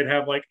because they'd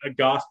have like a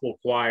gospel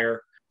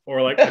choir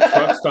or like a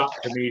truck stop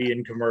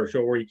comedian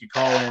commercial where you could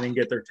call in and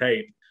get their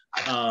tape.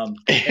 And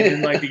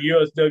then like the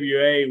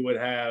USWA would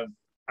have,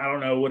 I don't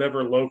know,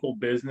 whatever local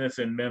business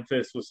in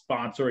Memphis was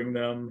sponsoring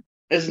them.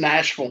 It's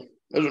Nashville.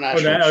 It was a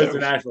Nashville. It was a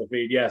Nashville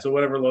feed, yeah. So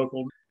whatever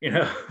local,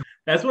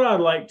 that's what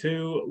I'd like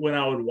to when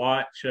I would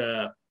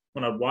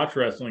watch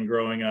wrestling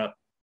growing up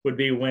would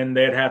be when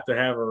they'd have to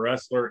have a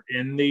wrestler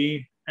in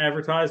the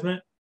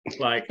advertisement.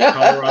 Like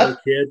Colorado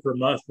Kid for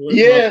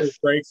Mufflers,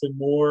 Brakes, and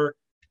More,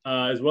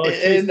 as well as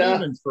Chase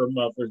Stevens for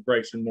Mufflers,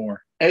 Brakes, and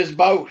More. It was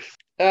both.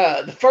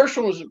 The first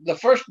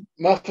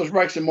Mufflers,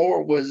 Brakes, and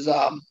More was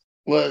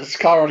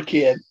Colorado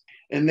Kid,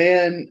 and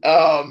then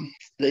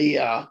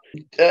the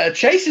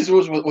Chase's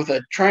was with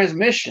a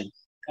transmission.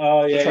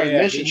 Oh yeah,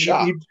 transmission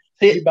shop.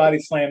 He body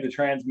slammed the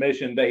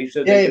transmission that he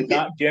said they did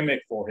not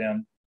gimmick for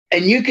him,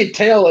 and you could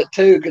tell it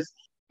too because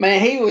man,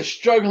 he was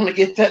struggling to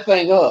get that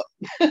thing up.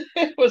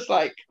 It was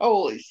like,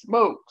 holy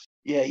smokes.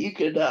 Yeah, you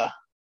could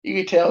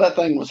tell that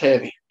thing was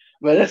heavy.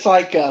 But it's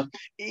like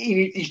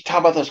you talk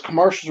about those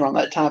commercials around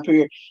that time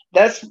period.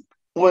 That's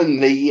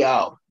when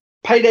the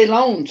payday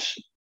loans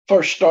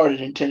first started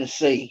in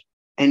Tennessee,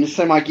 and it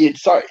seemed like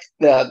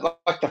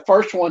the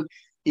first one.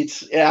 I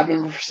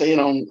remember seeing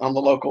on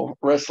the local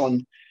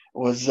wrestling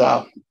was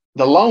the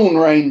Lone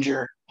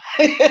Ranger.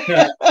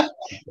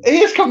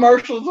 His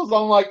commercials was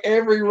on like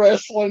every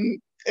wrestling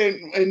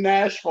in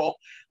Nashville.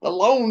 The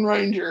Lone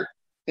Ranger,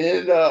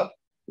 and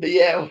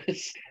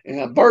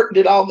Bert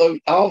did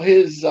all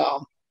his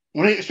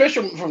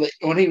especially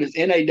when he was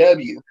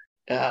NAW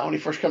when he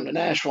first came to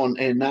Nashville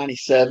in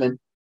 '97.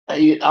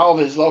 All of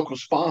his local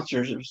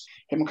sponsors, it was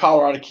him, a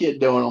Colorado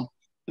Kid, doing them.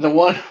 The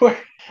one where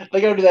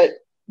they go to that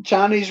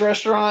Chinese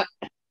restaurant.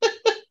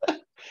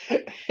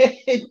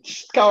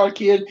 Just Colorado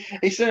Kid.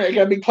 He's sitting there,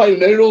 got a big plate of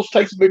noodles,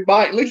 takes a big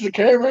bite, looks at the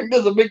camera, and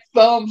does a big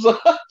thumbs up.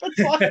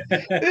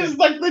 It's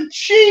like the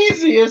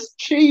cheesiest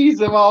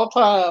cheese of all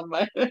time,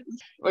 man.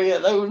 But yeah,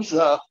 those,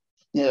 I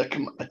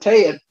tell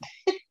you,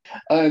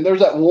 and there's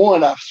that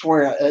one, I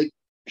swear, I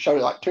showed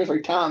it like 2 or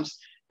 3 times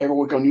every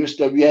week on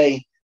USWA.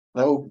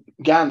 The old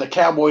guy in the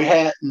cowboy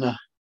hat and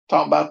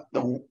talking about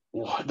the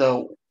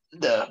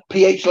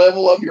pH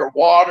level of your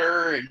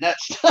water, and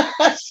that's I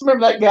just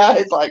remember that guy.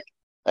 It's like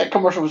that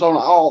commercial was on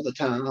all the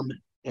time.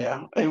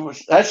 Yeah, it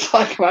was. That's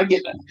like when I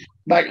get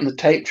back in the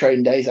tape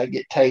trading days, I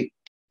get tape,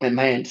 and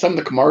man, some of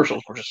the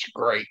commercials were just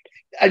great.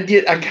 I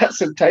got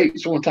some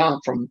tapes one time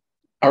from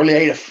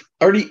early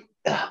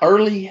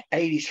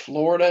 '80s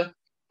Florida.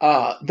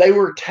 They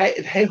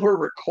were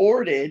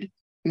recorded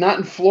not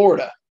in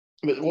Florida,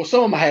 but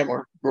some of them I had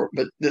were.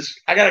 But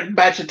I got a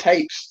batch of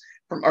tapes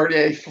from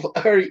early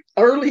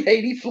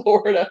 '80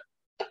 Florida,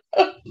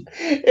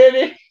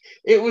 and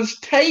it was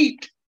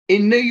taped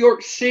in New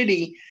York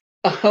City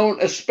on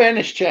a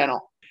Spanish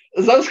channel.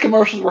 Those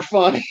commercials were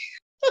funny.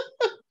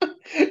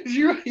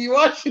 You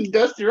watching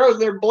Dusty Rhodes,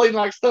 they're bleeding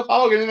like stuff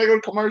Hogan, and they go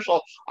to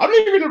commercial. I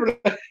don't even remember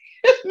that.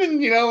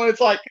 And it's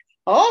like,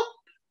 huh?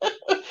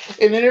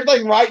 And then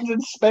everything writing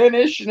in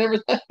Spanish and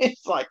everything.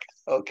 It's like,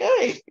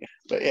 okay.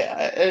 But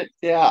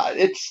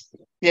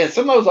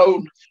some of those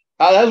old.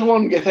 That's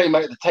one good thing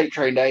about the tape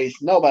train days.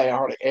 Nobody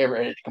hardly ever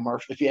edited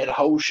commercials. If you had a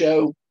whole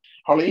show,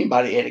 hardly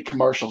anybody edited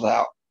commercials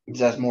out because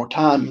that's more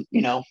time,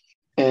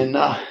 And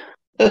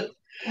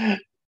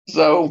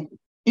so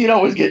you'd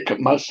always get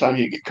most of the time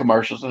you get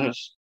commercials, and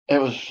it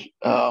was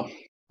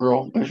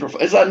real.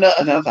 It's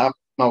another time.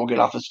 I will get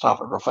off this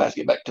topic real fast.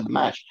 Get back to the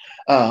match.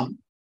 When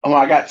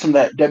I got some of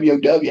that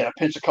WOW out of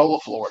Pensacola,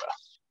 Florida,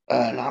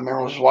 and I remember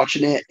I was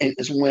watching it, and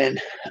it's when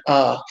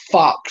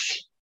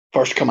Fox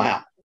first come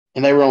out,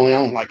 and they were only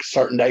on like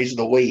certain days of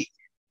the week,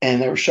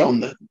 and they were showing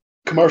the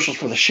commercials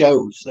for the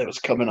shows that was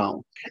coming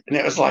on, and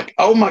it was like,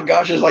 oh my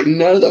gosh, it's like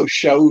none of those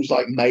shows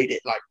like made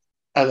it like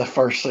out of the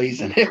first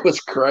season. It was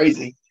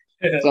crazy.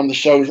 Some of the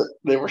shows that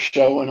they were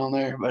showing on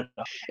there, but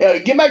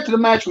get back to the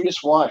match we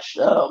just watched.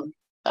 That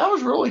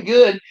was really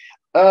good.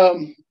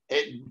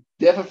 It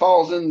definitely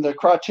falls in the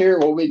criteria.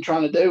 What we've been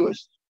trying to do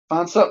is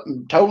find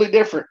something totally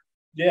different.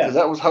 Yeah,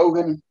 that was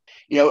Hogan.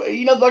 Like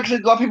I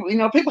said, a lot of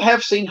people, people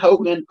have seen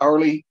Hogan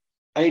early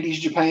 '80s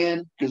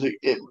Japan because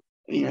it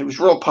was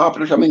real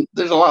popular. I mean,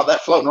 there's a lot of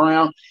that floating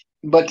around,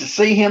 but to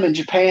see him in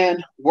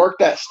Japan work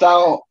that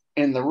style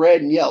in the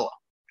red and yellow,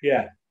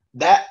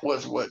 that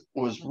was what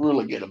was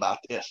really good about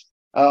this.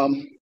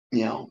 And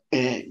you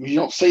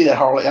don't see that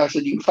hardly. Like I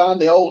said, you can find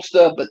the old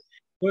stuff, but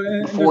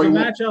there's a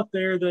match out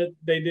there that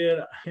they did.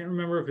 I can't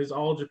remember if it's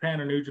All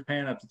Japan or New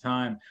Japan at the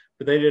time,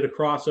 but they did a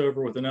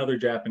crossover with another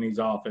Japanese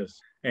office,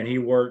 and he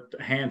worked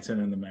Hansen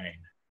in the main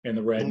in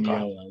the red and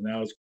yellow. And that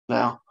was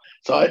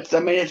so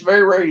it's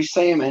very rare you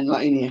see him,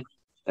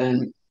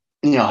 and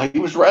he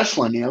was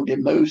wrestling, did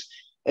moves,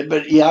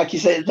 but like you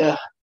said, the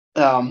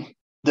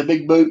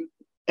big boot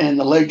and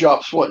the leg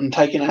drops wasn't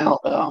taken out.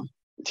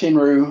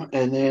 Tenryu,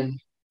 and then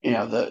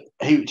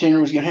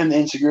Tenryu was giving him the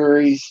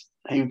enziguris.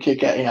 He would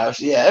kick out,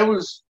 it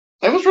was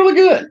really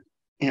good.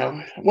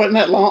 Wasn't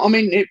that long. I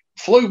mean, it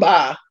flew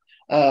by.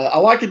 I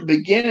liked at the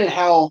beginning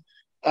how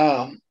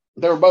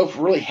they were both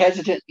really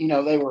hesitant.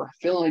 They were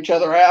feeling each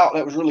other out.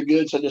 That was really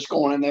good. So just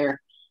going in there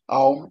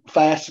all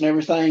fast and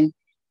everything,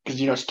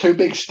 because it's 2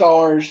 big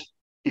stars.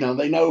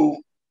 They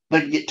know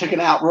they could get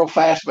taken out real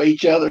fast by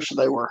each other. So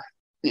they were,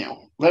 they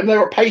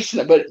were pacing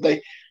it, but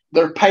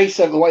their pace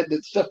of the way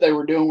the stuff they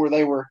were doing, where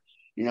they were,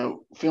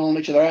 feeling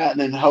each other out, and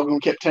then Hogan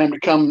kept telling him to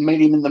come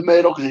meet him in the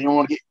middle because he didn't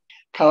want to get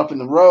caught up in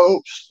the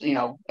ropes. It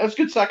was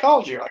good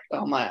psychology like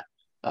on that.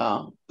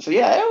 So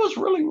yeah, it was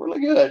really, really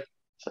good.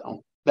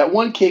 So that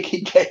one kick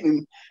he gave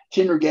him,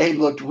 Tenryu gave,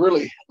 looked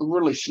really,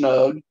 really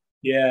snug.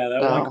 Yeah,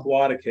 that one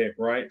Kawada kick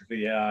right to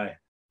the eye.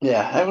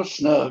 Yeah, that was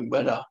snug.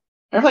 But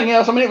everything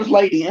else, it was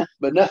laid in,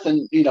 but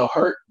nothing,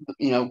 hurt,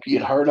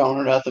 get hurt on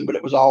or nothing. But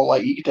it was all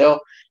like, you could tell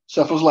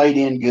stuff was laid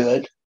in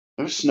good.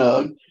 It was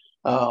snug.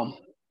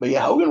 But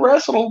yeah, Hogan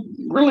wrestled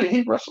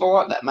he wrestled a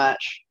lot in that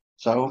match.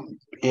 So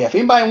yeah, if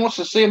anybody wants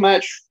to see a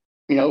match,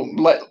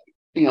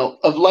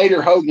 of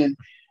later Hogan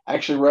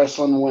actually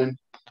wrestling when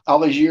all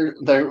these years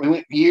there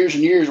went years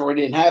and years where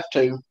he didn't have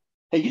to,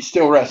 he could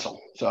still wrestle.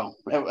 So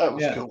that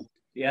was cool.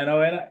 Yeah,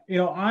 no,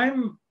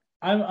 and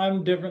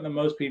I'm different than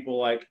most people.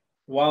 Like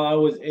while I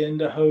was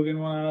into Hogan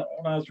when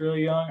I was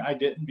really young, I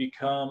didn't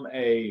become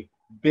a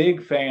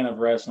big fan of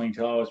wrestling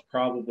till I was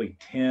probably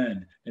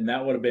 10, and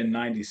that would have been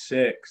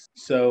 96.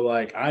 So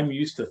like I'm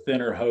used to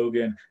thinner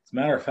Hogan. As a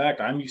matter of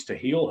fact, I'm used to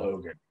heel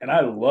Hogan, and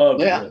I love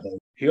heel Hogan.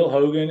 Heel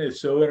Hogan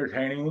is so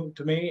entertaining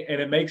to me,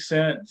 and it makes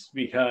sense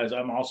because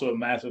I'm also a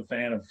massive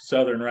fan of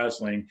Southern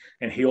wrestling,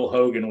 and heel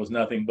Hogan was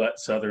nothing but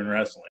Southern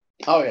wrestling.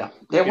 Oh yeah,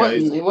 it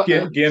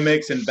wasn't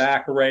gimmicks and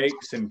back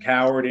rakes and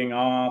cowarding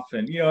off,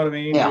 and you know what I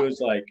mean. Yeah.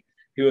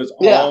 He was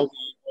all the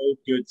old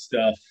good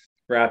stuff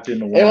wrapped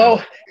into one.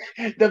 Well,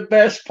 the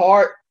best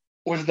part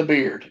was the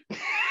beard.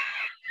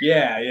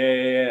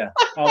 Yeah.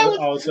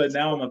 All of a sudden,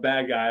 now I'm a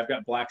bad guy. I've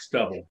got black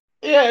stubble.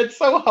 Yeah, it's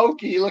so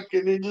hokey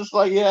looking. It just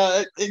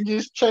it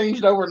just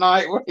changed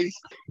overnight. Where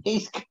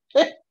he's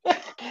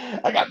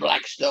I got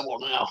black stubble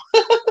now.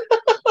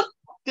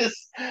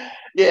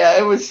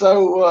 It was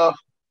so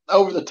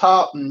over the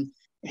top and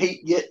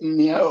heat getting,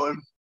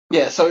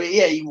 and So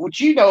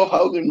what of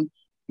Hogan,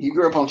 you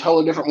grew up on a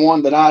totally different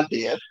one than I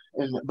did.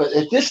 But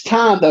at this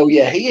time, though,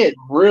 he had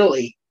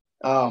really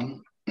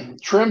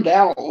trimmed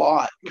down a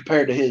lot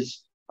compared to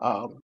his,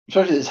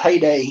 especially his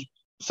heyday,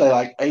 say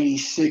like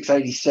 86,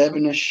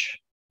 87-ish,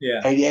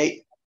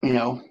 88,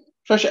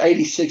 especially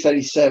 86,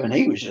 87.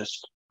 He was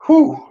just,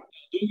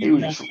 he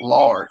was just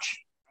large.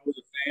 I was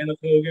a fan of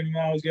Hogan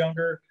when I was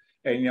younger.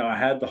 And, I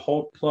had the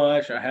Hulk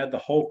plush. I had the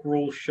Hulk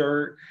Rule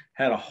shirt,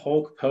 had a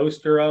Hulk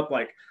poster up.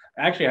 Like,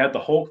 actually, I had the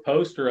Hulk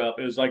poster up.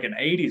 It was like an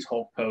 80s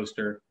Hulk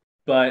poster.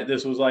 But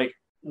this was like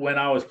when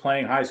I was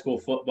playing high school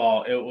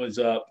football, it was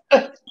up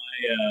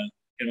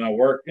in my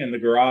work in the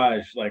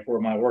garage, like where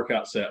my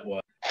workout set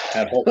was.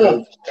 Had Hulk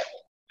Hogan.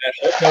 Had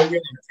Hulk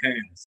Hogan and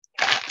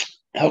Taz.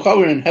 Hulk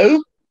Hogan and who?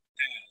 Taz.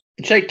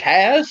 You say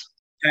Taz?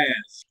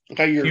 Taz.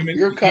 Okay,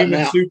 you're cutting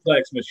out. Human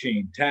suplex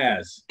machine.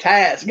 Taz.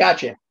 Taz,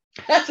 gotcha.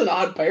 That's an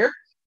odd pair.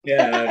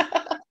 Yeah,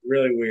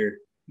 really weird.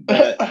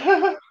 But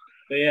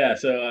yeah,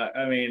 so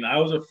I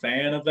was a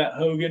fan of that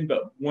Hogan,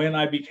 but when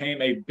I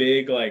became a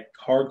big, like,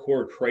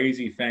 hardcore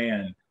crazy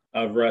fan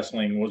of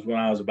wrestling was when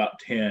I was about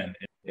 10.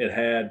 It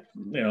had,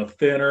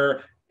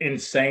 thinner,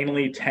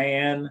 insanely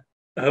tan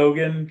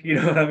Hogan. You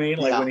know what I mean?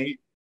 Like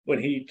when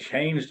he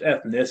changed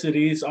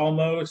ethnicities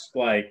almost,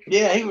 like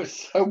he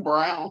was so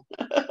brown.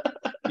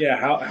 Yeah,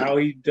 how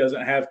he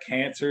doesn't have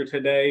cancer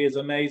today is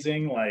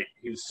amazing. Like,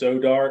 he was so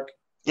dark.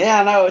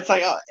 Yeah, I know. It's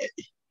like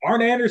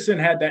Arn Anderson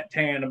had that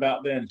tan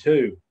about then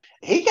too.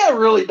 He got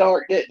really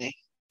dark, didn't he?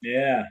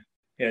 Yeah.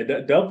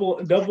 Double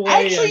A.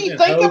 Actually, you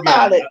think Hogan,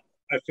 about it.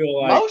 I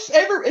feel like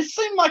it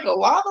seemed like a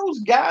lot of those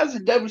guys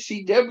in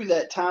WCW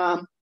that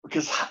time,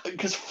 because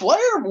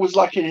Flair was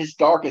like in his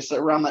darkest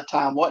around that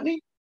time, wasn't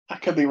he? I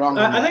could be wrong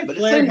on that. I think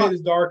Flair hit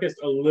his darkest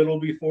a little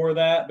before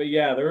that, but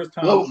yeah, there was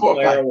times when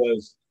Flair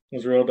was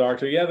real dark.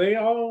 So yeah, they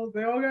all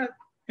got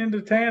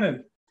into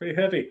tanning pretty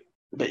heavy.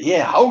 But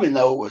yeah, Hogan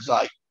though was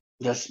like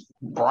just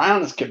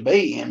brown as could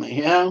be. I mean,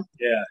 Yeah.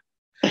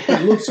 He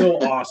looked so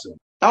awesome.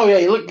 Oh yeah,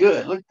 he looked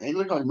good. He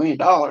looked like $1 million.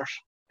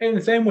 And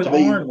the same with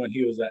Arn when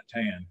he was that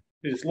tan.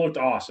 He just looked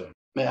awesome.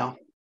 Yeah.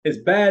 As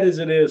bad as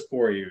it is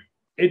for you,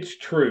 it's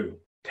true.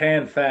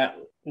 Tan fat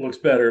looks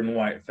better than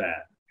white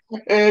fat.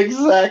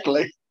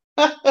 Exactly.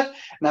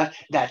 Now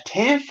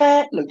tan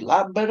fat looks a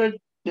lot better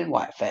than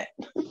white fat.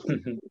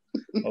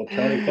 Oh,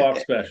 Tony Clark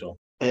special.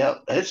 Yeah,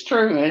 it's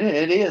true.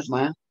 It is,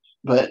 man.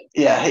 But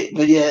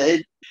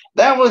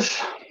that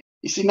was,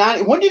 you see,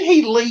 when did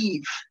he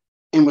leave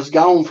and was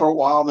gone for a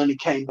while? Then he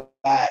came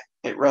back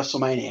at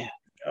WrestleMania.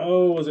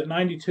 Oh, was it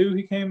 92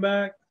 he came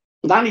back?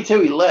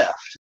 92 he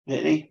left,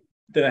 didn't he?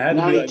 Then it had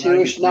to be like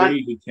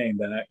 93 he came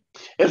back.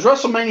 It was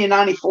WrestleMania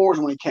 94 is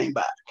when he came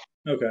back.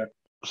 Okay.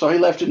 So he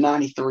left in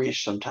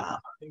 93-ish sometime.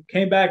 He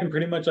came back and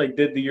pretty much like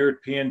did the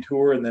European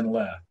tour and then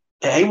left.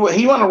 Yeah,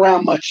 he went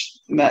around much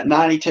in that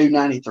 92,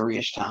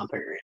 93-ish time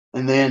period.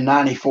 And then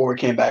 94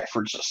 came back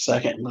for just a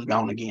second and was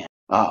gone again.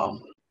 But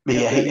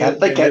yeah, I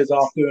think he was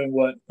off doing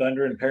what,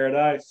 Thunder in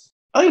Paradise?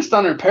 I think it was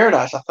Thunder in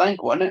Paradise, I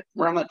think, wasn't it?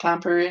 Around that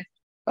time period.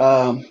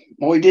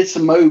 We did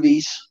some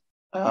movies.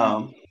 Did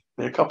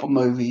a couple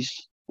movies.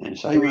 And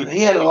so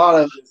he had a lot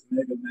of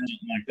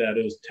like that.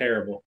 It was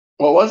terrible.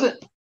 What was it?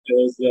 It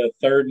was the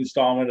third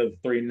installment of the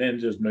Three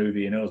Ninjas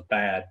movie, and it was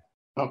bad.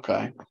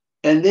 Okay.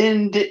 And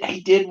then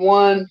he did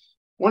one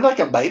like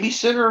a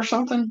babysitter or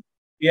something?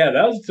 Yeah,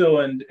 that was still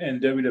in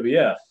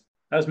WWF.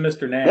 That was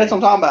Mr. Nanny. That's what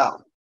I'm talking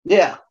about.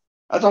 Yeah.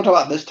 That's what I'm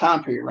talking about this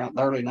time period, around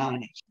the early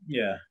 90s.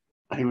 Yeah.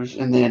 He was,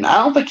 and then I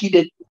don't think he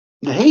did.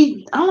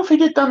 I don't know if he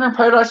did Thunder in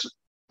Paradise.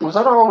 Was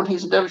that all when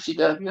he's in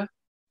WCW?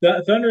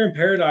 Thunder in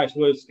Paradise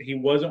he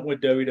wasn't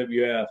with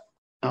WWF.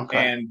 Okay.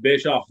 And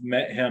Bischoff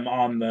met him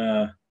on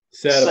the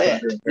set of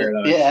Thunder in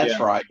Paradise. Yeah,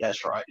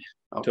 that's right.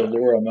 Okay. To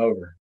lure him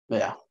over.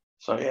 Yeah.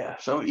 So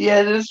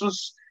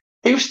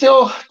he was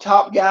still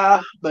top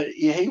guy, but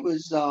yeah, he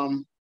was.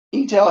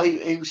 You can tell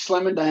he was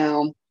slimming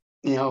down.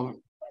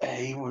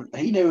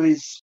 he knew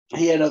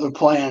he had other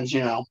plans,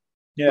 with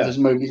his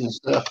movies and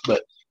stuff.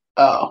 But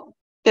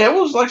it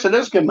was, like I said, it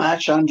was a good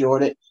match. I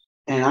enjoyed it,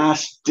 and I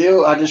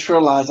just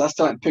realized I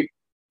still hadn't picked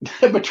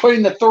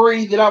between the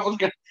three that I was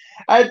gonna.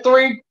 I had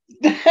three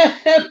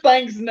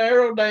things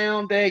narrowed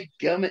down.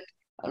 Dadgummit.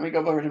 Let me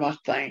go over to my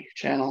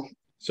channel.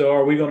 So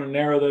are we going to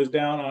narrow those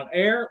down on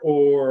air,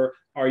 or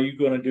are you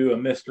going to do a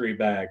mystery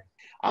bag?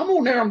 I'm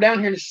going to narrow them down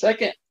here in a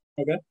second.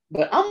 Okay.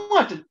 But I'm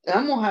going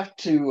to have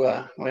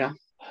to,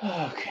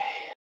 okay.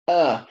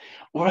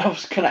 What I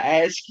was going to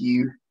ask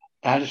you,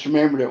 I just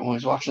remembered it when I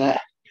was watching that.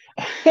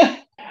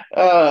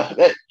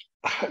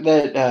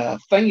 That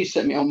thing you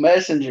sent me on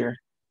Messenger,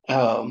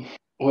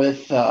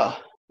 with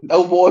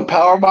old boy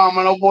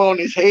powerbombing old boy on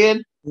his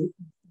head.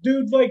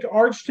 Dude, like,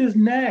 arched his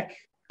neck.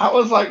 I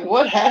was like,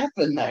 what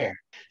happened there?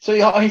 So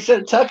he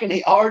said tucking,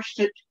 he arched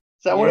it.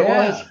 Is that what it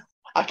was?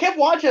 I kept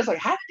watching. I was like,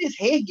 how did his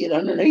head get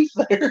underneath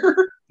there?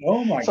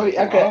 Oh my God.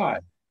 Okay.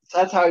 So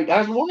that's how I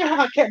was wondering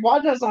how I kept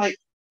watching. I was like,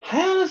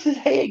 how is his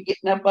head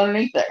getting up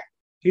underneath there?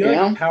 He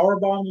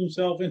powerbombed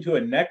himself into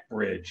a neck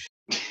bridge.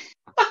 I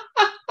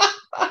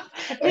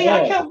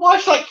kept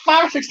watching like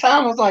 5 or 6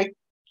 times. I was like,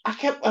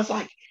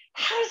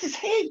 how does his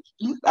head?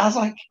 I was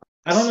like,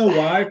 I don't know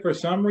why. For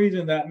some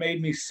reason, that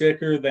made me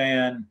sicker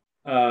than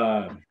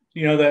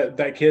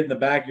that kid in the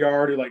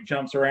backyard who like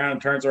jumps around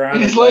and turns around.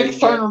 And his legs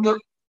turn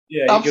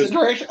he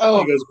direction.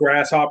 Oh, he goes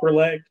grasshopper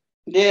leg.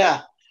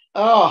 Yeah.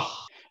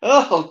 Oh,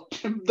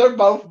 they're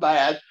both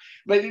bad.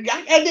 But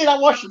I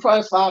watched it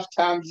probably 5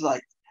 times,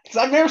 like, because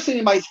I've never seen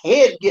anybody's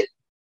head get.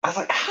 I was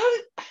like,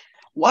 I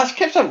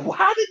kept saying,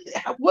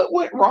 what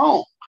went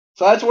wrong?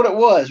 So that's what it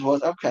was.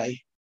 Okay,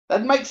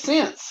 that makes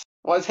sense.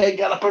 Why his head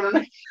got up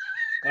underneath.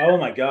 Oh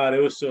my God,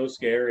 it was so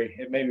scary.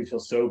 It made me feel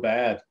so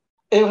bad.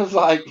 It was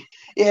like,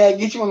 it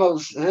gets you one of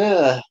those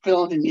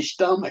feelings in your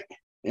stomach,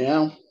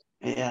 Yeah.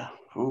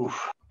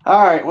 Oof.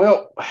 All right,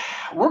 well,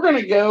 we're going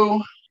to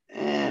go,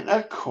 and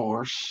of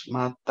course,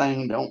 my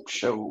thing don't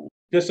show.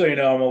 Just so you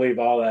know, I'm going to leave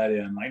all that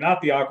in. Like, not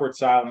the awkward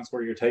silence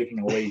where you're taking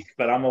a leak,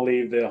 but I'm going to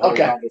leave the whole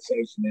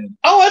conversation in.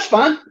 Oh, that's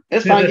fine.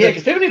 It's fine, yeah,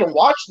 because people need to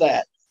watch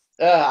that.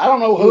 I don't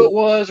know who it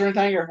was or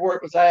anything or where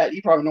it was at.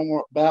 You probably know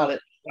more about it.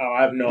 Oh,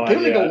 I have no idea.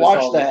 People need to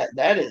watch that.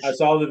 I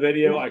saw the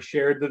video. I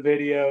shared the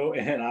video,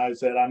 and I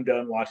said, I'm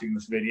done watching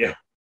this video.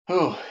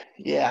 Oh,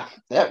 yeah.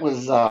 That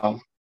was, yeah,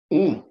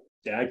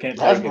 I can't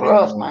That's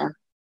rough, man.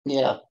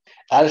 Yeah.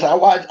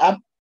 I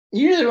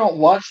usually don't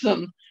watch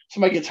them.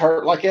 Somebody gets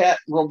hurt like that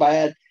real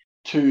bad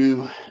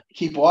to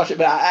keep watching.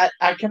 But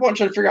I kept on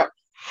trying to figure out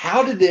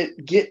how did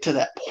it get to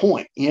that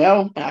point,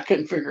 And I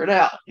couldn't figure it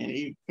out.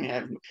 And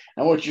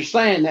what you're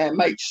saying, that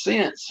makes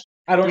sense.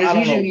 I don't know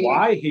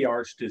why he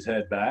arched his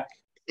head back.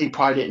 He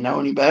probably didn't know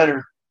any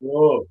better.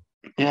 Whoa.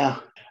 Yeah.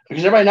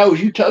 Because everybody knows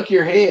you tuck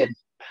your head.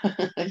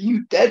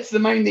 That's the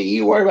main thing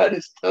you worry about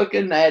is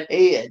tucking that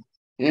head.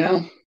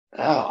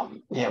 Oh,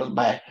 yeah, it was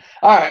bad.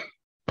 All right.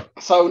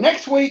 So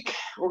next week,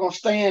 we're going to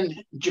stay in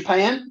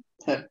Japan.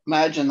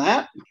 Imagine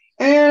that.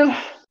 And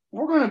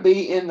we're going to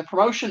be in the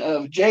promotion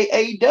of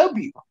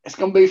JAW. It's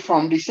going to be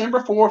from December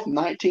 4th,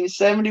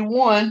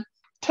 1971.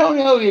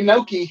 Tonio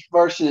Inoki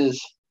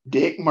versus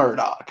Dick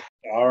Murdoch.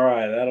 All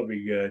right. That'll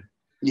be good.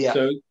 Yeah.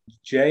 So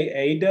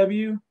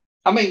JAW?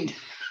 I mean,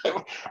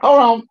 hold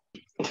on.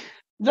 Is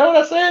that what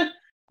I said?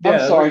 Yeah,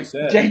 I'm sorry.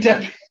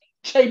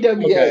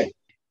 JWA. Okay.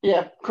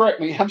 Yeah, correct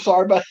me. I'm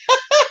sorry, but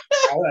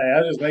I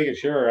was just making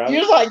sure.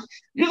 You're like,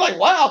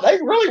 wow, they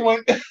really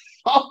went. They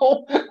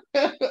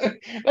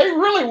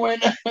really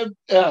went.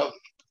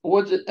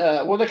 What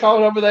they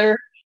call it over there?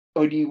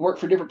 Or do you work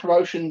for different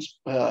promotions?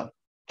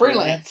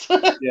 Freelance.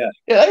 Yeah.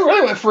 Yeah, they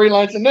really went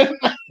freelance, and then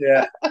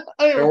yeah,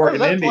 they're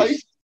working indies.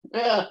 Place.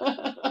 Yeah.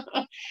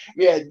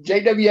 Yeah,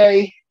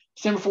 JWA,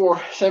 December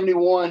 4,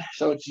 71.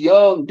 So it's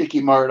young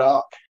Dickie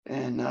Murdoch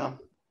and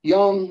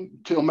young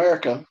to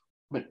America,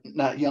 but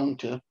not young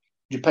to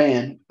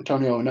Japan,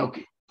 Antonio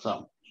Inoki.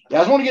 So yeah,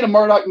 I just want to get a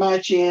Murdoch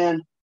match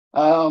in.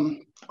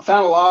 Found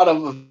a lot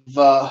of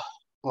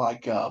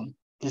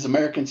his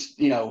American,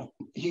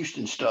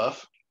 Houston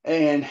stuff,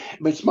 but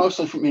it's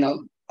mostly from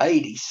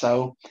 80s.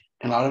 So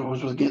and a lot of it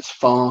was against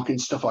funk and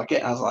stuff like that.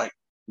 And I was like,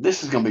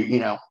 this is gonna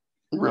be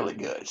really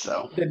good.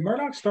 So did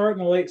Murdoch start in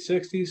the late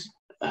 60s?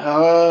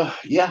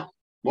 Yeah.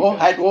 Well,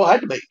 had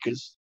to be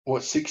because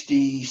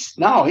 60s?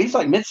 No, he's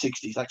like mid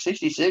 60s, like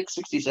 66,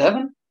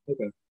 67.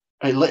 Okay.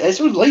 This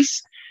was at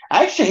least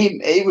actually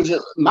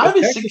it might have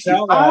been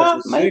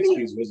 65, maybe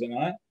 60s, was it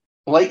not?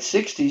 Late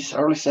 60s,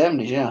 early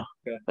 70s. Yeah.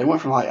 Okay. They went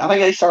from I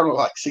think they started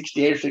like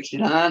 68 or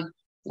 69,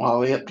 all the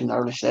way up to the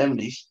early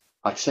 70s,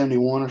 like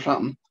 71 or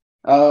something.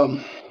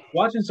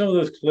 Watching some of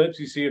those clips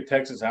you see of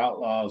Texas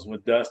Outlaws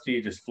with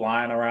Dusty just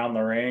flying around the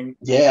ring.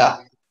 Yeah.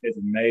 It's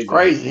amazing.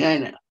 Crazy,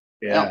 ain't it?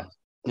 Yeah.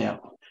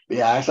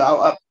 Yeah.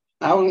 So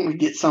I want to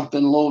get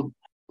something a little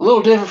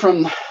different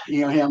from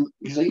him,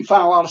 because you can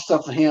find a lot of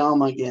stuff with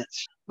him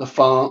against the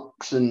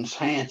Funks and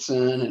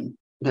Hanson, and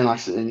then like I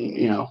said,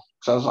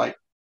 so I was like,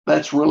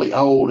 that's really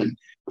old and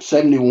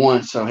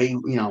 71. So he,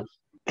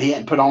 he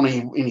hadn't put on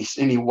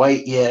any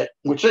weight yet,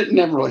 which it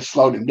never really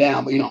slowed him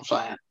down. But you know what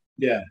I'm saying?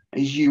 Yeah,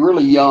 he's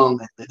really young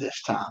at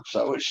this time,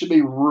 so it should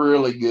be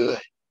really good.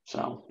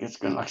 So it's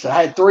gonna. Like I said,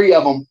 I had 3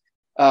 of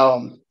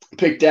them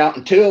picked out,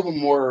 and 2 of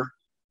them were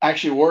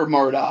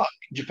Murdoch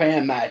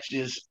Japan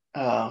matches.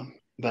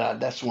 But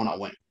that's the one I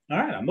went. All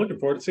right, I'm looking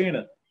forward to seeing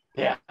it.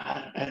 Yeah,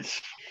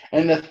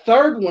 and the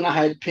third one I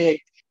had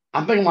picked,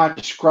 I'm thinking I might have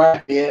to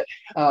scrap it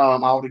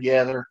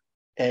altogether.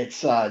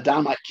 It's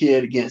Dynamite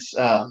Kid against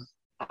I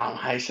don't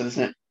know how you say this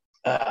name,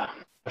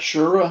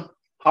 Ashura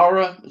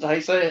Hara, is that how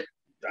you say it?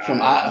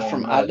 From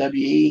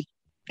IWE.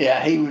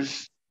 Yeah,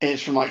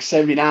 it's from like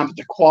 79, but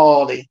the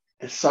quality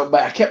is so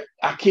bad.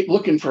 I keep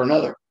looking for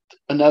another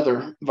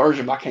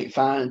version, but I can't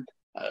find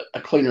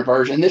a cleaner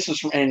version. And this is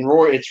from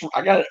Roy.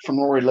 I got it from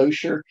Rory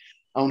Lucier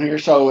on here,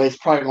 so it's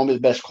probably gonna be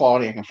the best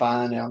quality I can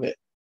find of it.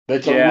 But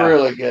it's a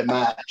really good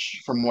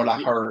match from what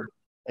I heard.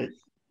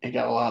 It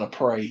got a lot of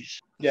praise.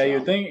 Yeah, so.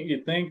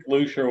 you'd think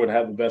Lucier would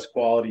have the best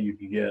quality you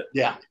could get.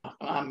 Yeah,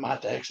 I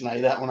might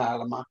X-nay that one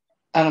out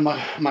of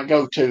my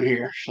go-to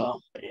here.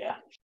 So yeah,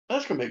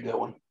 that's gonna be a good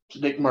one.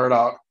 Dick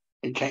Murdoch.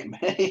 It can't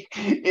be.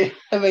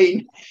 I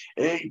mean,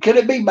 could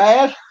it be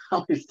bad?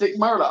 It's Dick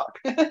Murdoch.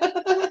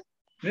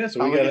 Yeah,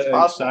 so we got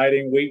an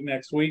exciting week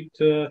next week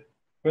for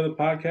the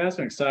podcast.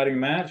 An exciting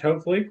match,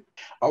 hopefully.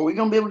 Are we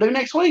gonna be able to do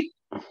next week?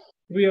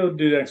 We'll be able to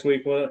do next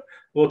week.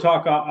 We'll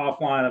talk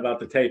offline about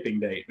the taping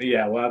date. But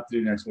yeah, we'll have to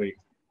do next week.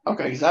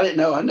 Okay, because I didn't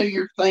know. I knew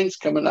your thing's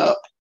coming up.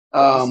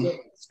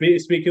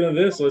 Speaking of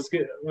this, let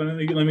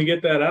me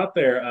get that out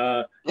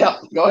there. Yeah,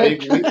 go ahead.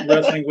 Big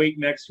wrestling week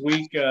next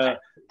week.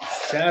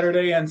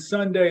 Saturday and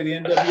Sunday, the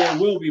NWA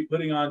will be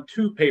putting on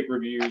 2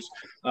 pay-per-views.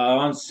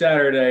 On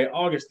Saturday,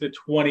 August the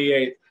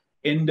 28th,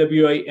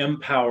 NWA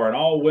Empower, an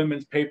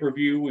all-women's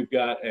pay-per-view. We've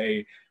got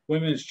a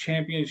women's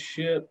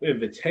championship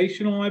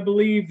invitational, I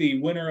believe, the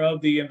winner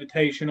of the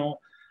invitational.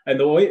 And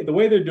the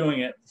way they're doing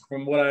it,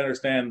 from what I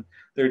understand,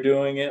 they're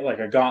doing it like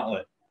a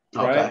gauntlet,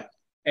 right? Okay.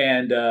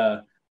 And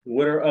the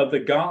winner of the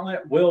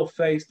gauntlet will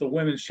face the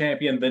women's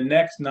champion the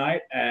next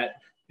night at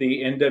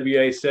the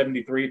NWA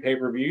 73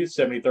 pay-per-view,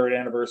 73rd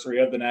anniversary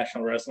of the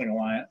National Wrestling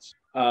Alliance.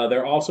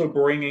 They're also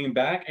bringing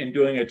back and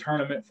doing a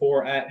tournament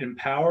at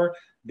Empower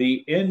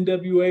the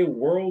NWA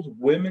World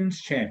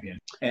Women's Champion.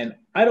 And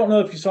I don't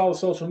know if you saw the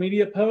social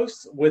media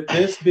posts with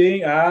this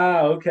being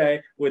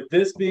with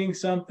this being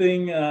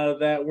something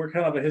that we're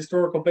kind of a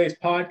historical-based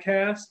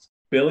podcast.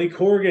 Billy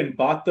Corgan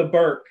bought the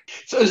Burke.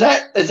 So is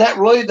that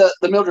really the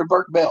Mildred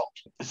Burke belt?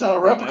 Is that a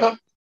replica?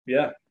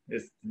 Yeah,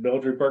 it's the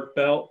Mildred Burke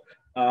belt.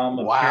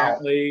 Wow.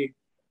 Apparently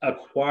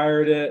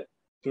acquired it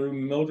through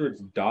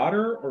Mildred's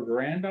daughter or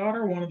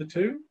granddaughter, one of the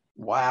two.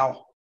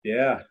 Wow.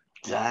 Yeah.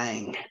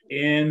 Dang.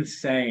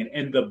 Insane.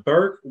 And the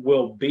Burke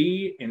will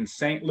be in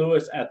St.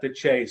 Louis at the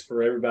Chase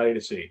for everybody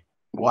to see.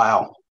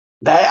 Wow.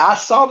 I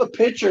saw the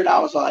picture and I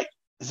was like,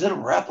 is it a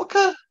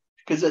replica?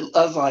 Because I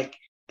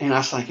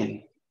was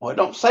thinking, well, it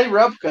don't say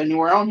replica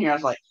anywhere on here. I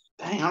was like,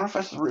 dang, I don't know if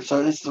that's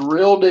so it's the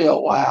real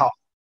deal. Wow.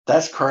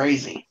 That's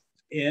crazy.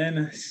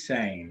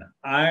 Insane.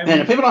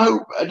 And if people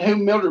know who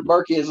Mildred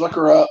Burke is, look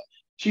her up.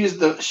 She was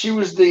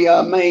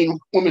the main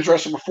women's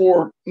wrestler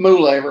before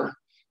Moolah ever.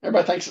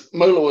 Everybody thinks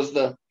Moolah was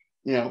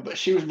but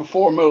she was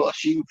before Moolah.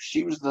 She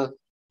was the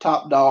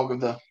top dog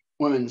of the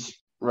women's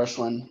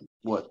wrestling.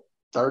 What,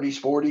 30s,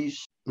 40s,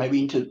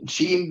 maybe into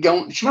she might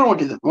have went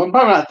to probably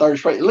not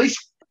 30s, but at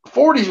least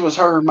 40s was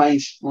her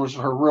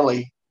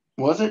really.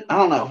 Was it? I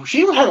don't know.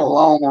 She had a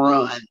long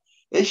run.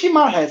 And she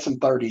might have had some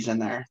 30s in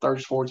there,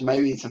 30s, 40s,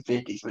 maybe some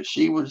 50s, but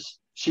she was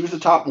the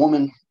top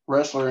woman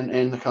wrestler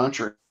in the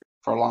country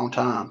for a long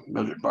time,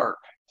 Mildred Burke.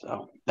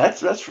 So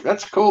that's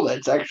cool.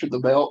 That's actually the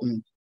belt,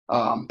 and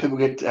people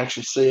get to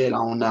actually see it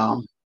on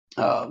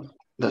at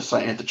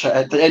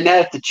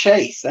the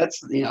Chase. That's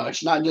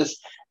it's not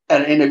just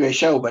at an NWA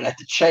show, but at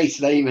the Chase,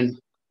 they even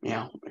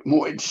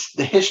more. It's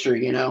the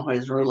history,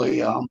 is really.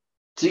 So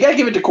you got to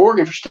give it to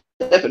Corgan for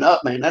stepping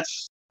up, man.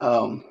 That's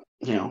I'm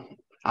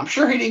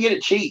sure he didn't get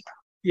it cheap.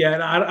 Yeah,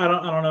 and I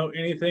don't know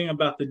anything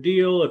about the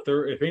deal.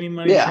 If any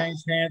money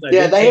changed hands,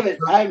 I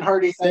haven't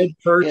heard anything.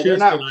 Purchased,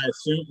 and I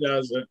assumed that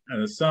was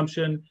an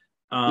assumption.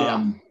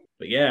 But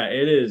yeah,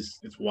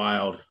 it's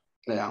wild.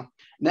 Yeah.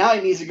 Now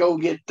he needs to go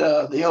get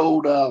the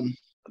old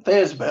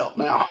Thez belt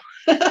now.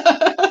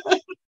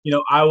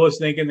 I was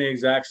thinking the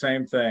exact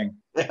same thing.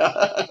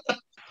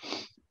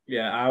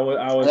 Yeah, I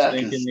was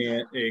thinking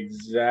the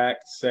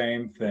exact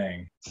same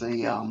thing.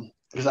 See,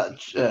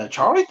 because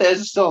Charlie Thez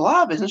is still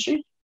alive, isn't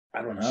she?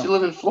 I don't know. She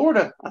lives in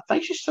Florida. I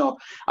think she's still.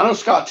 I know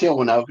Scott Till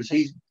will know because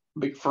he's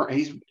big.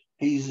 He's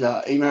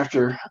even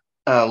after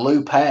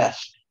Lou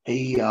passed.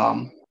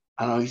 I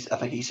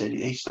think he said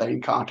he stayed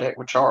in contact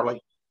with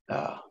Charlie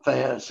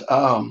Thez.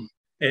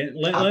 And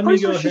let me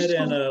go ahead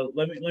and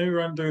let me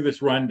run through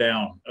this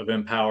rundown of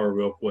Empower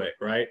real quick,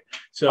 right?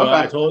 So okay.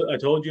 I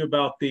told you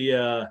about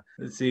the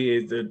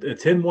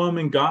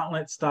 10-woman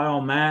gauntlet style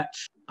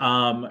match.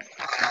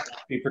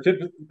 The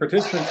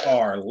participants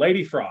are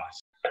Lady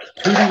Frost,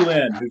 Tootie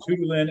Lynn, who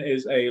Tootie Lynn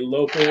is a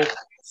local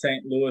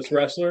St. Louis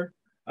wrestler.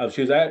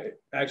 She was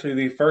actually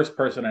the first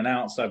person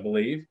announced, I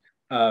believe.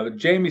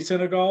 Jamie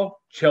Senegal,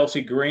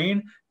 Chelsea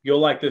Green. You'll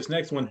like this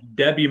next one,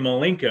 Debbie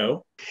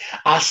Malenko.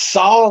 I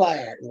saw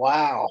that.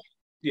 Wow.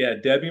 Yeah,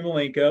 Debbie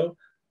Malenko.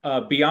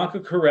 Bianca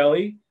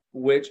Corelli,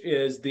 which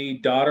is the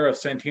daughter of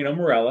Santino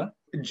Marella.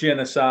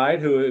 Genocide,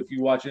 who, if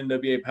you watch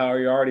NWA Power,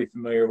 you're already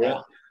familiar with.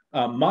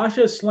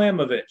 Masha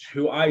Slamovich,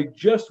 who I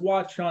just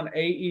watched on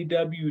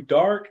AEW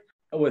Dark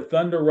with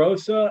Thunder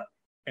Rosa,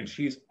 and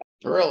she's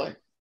really.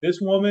 This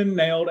woman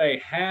nailed a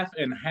half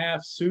and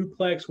half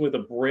suplex with a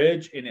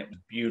bridge, and it was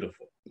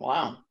beautiful.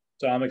 Wow.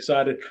 So I'm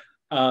excited.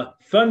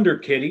 Thunder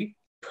Kitty,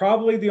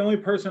 probably the only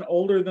person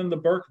older than the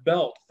Burke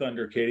Belt.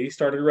 Thunder Kitty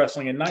started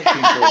wrestling in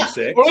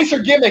 1946. Well, at least her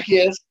gimmick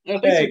is.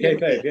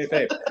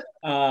 Hey.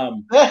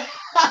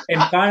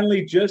 And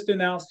finally, just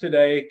announced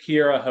today,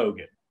 Kiera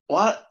Hogan.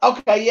 What?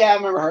 Okay, yeah, I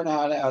remember her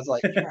now. I was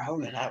like, Kiera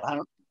Hogan.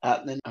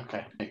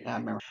 Okay, I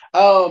remember.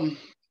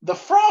 The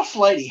Frost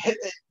Lady.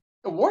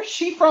 Where's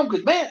she from?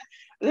 Because man,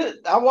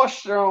 I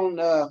watched her on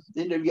the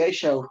NWA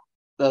show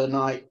the other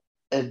night,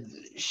 and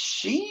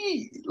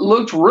she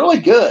looked really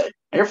good.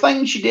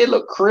 Everything she did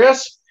looked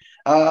crisp,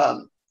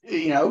 snug,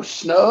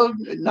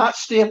 not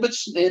stiff, but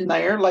in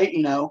there,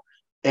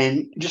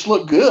 and just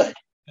looked good.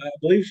 I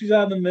believe she's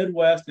out of the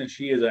Midwest, and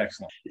she is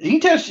excellent. You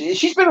can tell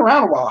she's been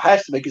around a while,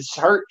 has to be, because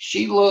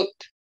she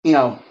looked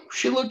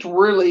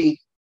really,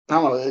 I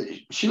don't know,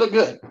 she looked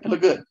good. It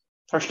looked good.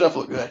 Her stuff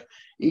looked good.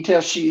 You can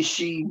tell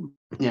she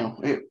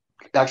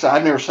like I said,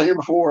 I've never seen her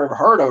before, ever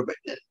heard of her, but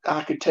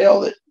I could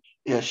tell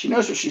that, she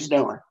knows what she's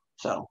doing.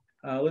 So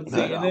let's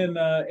see. And then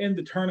in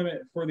the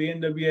tournament for the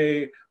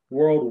NWA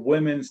World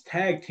Women's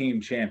Tag Team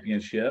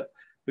Championship,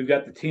 we've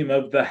got the team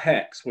of the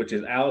Hex, which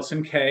is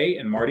Allison Kay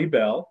and Marty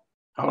Bell.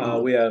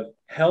 We have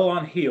Hell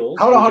on Heels.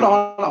 Hold on.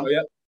 Oh,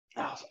 yep.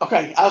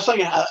 Okay, I was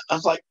thinking, I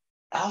was like,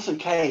 Allison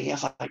Kay. I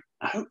was like,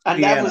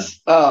 and that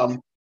was,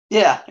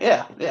 yeah.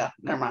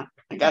 Never mind.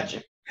 I got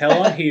you.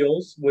 Hell on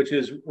Heels, which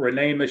is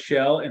Renee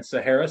Michelle and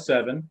Sahara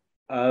 7.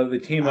 The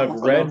team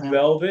of Red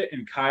Velvet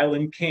and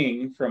Kylan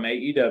King from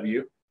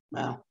AEW.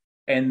 Wow.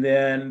 And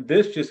then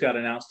this just got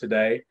announced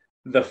today,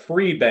 the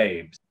Free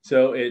Babes.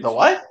 So it's the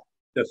what?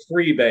 The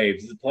Free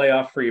Babes, the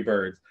playoff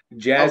Freebirds.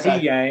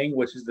 Jazzy Yang,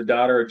 which is the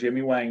daughter of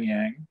Jimmy Wang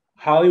Yang.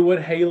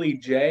 Hollywood Haley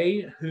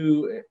J,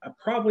 who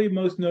probably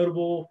most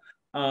notable,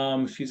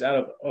 she's out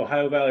of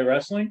Ohio Valley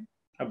Wrestling.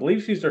 I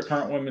believe she's their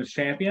current women's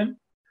champion.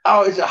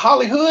 Oh, is it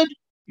Hollywood?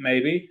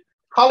 Maybe.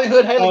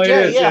 Hollywood Haley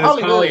J. Yeah,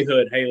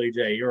 Hollywood Haley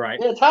J. You're right.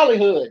 Yeah, it's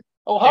Hollywood.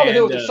 Oh,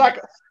 Hollywood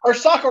with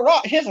soccer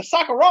rock. He has a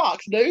soccer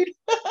rocks, dude.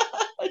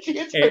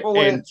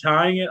 And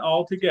tying it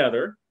all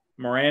together,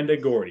 Miranda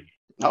Gordy.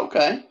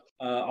 Okay.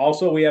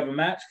 Also, we have a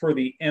match for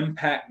the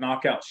Impact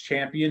Knockouts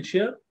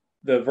Championship.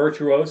 The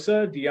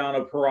Virtuosa,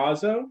 Diana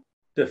Perrazzo,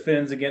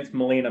 defends against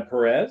Melina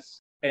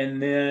Perez.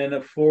 And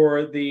then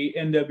for the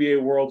NWA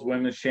World's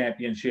Women's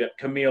Championship,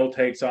 Camille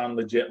takes on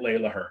legit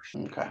Layla Hirsch.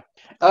 Okay.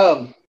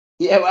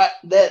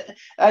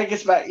 I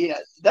guess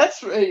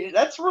that's a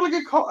really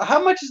good call.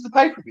 How much is the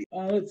pay-per-view?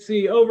 Let's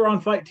see. Over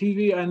on Fight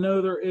TV, I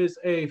know there is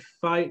a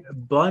fight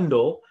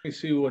bundle. Let me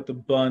see what the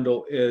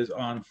bundle is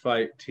on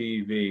Fight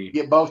TV. You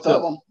get both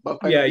of them?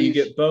 Yeah, you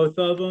get both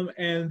of them.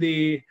 And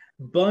the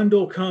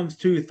bundle comes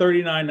to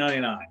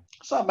 $39.99.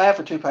 It's not bad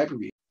for two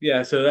pay-per-views.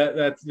 Yeah, so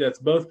that's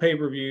both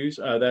pay-per-views.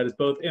 That is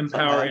both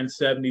Empower and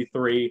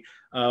 73.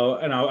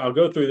 And I'll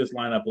go through this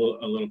lineup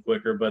a little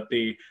quicker, but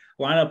the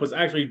lineup was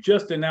actually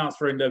just announced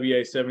for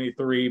NWA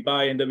 73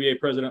 by NWA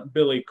President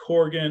Billy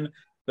Corgan.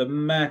 The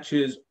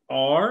matches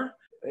are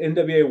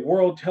NWA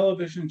World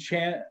Television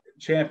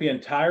Champion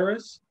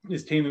Tyrus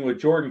is teaming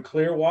with Jordan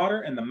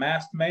Clearwater and the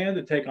Masked Man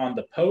to take on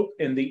the Pope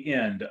in the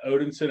End,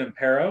 Odinson and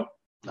Perro.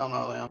 Don't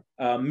know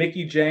them.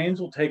 Mickey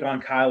James will take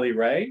on Kylie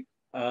Ray.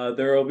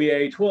 There will be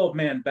a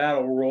 12-man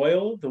battle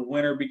royal. The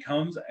winner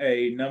becomes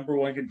a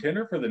 #1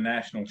 contender for the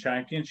national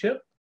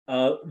championship.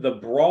 The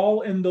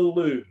Brawl in the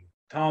Lou.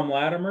 Tom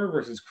Latimer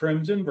versus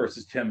Crimson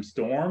versus Tim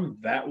Storm.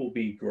 That will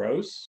be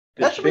gross.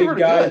 That should be big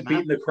guys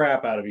beating the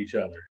crap out of each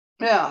other.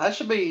 Yeah, that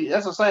should be.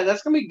 That's what I'm saying.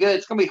 That's gonna be good.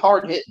 It's gonna be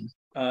hard hitting.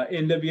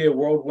 NWA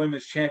World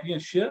Women's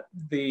Championship.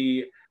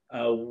 The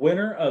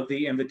winner of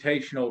the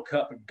Invitational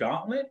Cup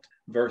Gauntlet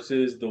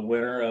versus the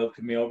winner of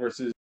Camille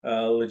versus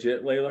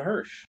legit Layla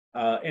Hirsch.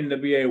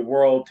 NWA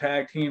World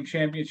Tag Team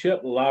Championship,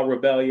 La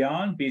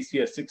Rebellion,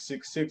 BCS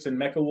 666 and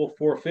Mecha Wolf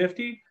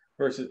 450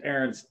 versus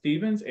Aaron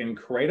Stevens and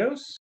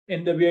Kratos.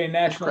 NWA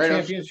National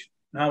Championship.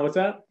 What's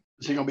that?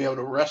 Is he going to be able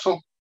to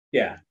wrestle?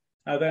 Yeah,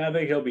 I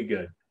think he'll be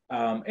good.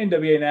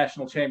 NWA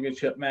National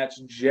Championship match,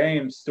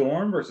 James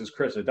Storm versus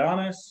Chris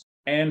Adonis.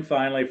 And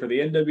finally, for the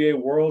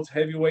NWA World's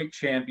Heavyweight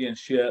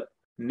Championship,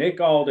 Nick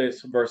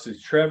Aldis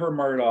versus Trevor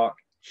Murdoch,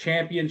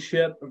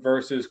 Championship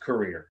versus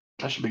Career.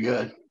 That should be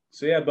good.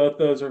 So yeah, both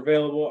those are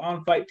available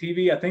on Fight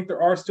TV. I think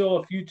there are still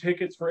a few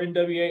tickets for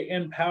NWA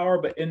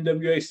Empower, but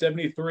NWA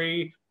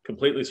 73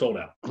 completely sold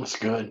out. That's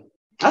good.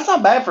 That's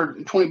not bad for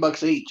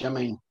 $20 each. I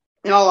mean,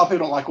 a lot of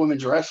people don't like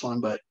women's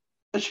wrestling, but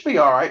it should be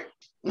all right.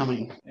 I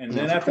mean, and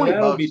then after that,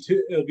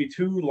 it'll be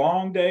two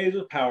long days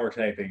of power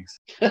tapings.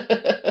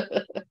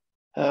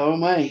 Oh,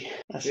 man.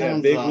 That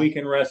sounds big week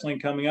in wrestling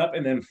coming up.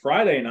 And then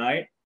Friday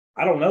night,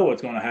 I don't know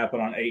what's going to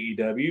happen on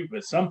AEW,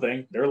 but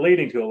something. They're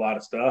leading to a lot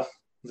of stuff.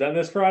 Is that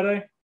this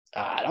Friday?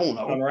 I don't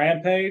know. On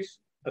Rampage?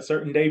 A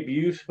certain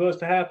debut supposed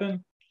to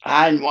happen?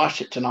 I didn't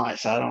watch it tonight,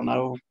 so I don't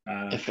know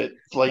if it's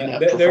leading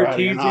up for they're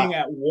Friday or not. teasing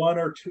at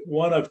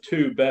one of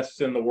two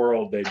best in the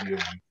world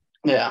debuting.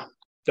 Yeah.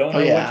 Don't know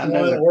which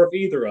one or if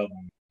either of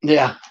them.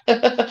 Yeah.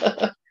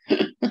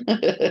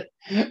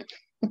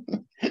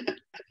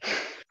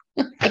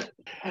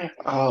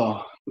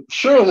 Oh,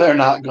 sure they're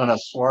not going to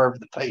swerve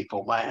the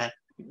people, man.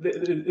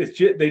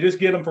 They just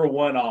get them for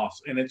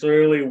one-offs, and it's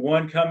literally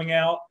one coming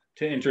out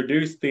to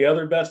introduce the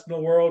other best in the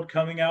world,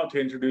 coming out to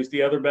introduce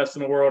the other best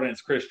in the world, and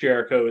it's Chris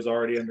Jericho is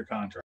already under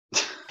contract.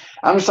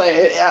 I'm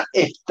saying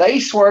if they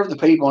swerve the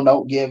people and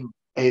don't give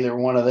either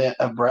one of them,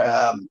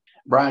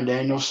 Bryan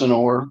Danielson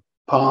or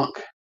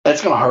Punk,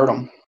 that's going to hurt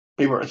them.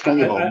 It's going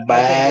to get a little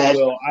bad.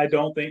 I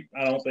don't think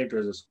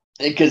there's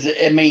a because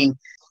I mean,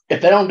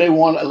 if they don't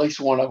do at least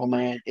one of them,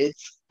 man,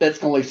 that's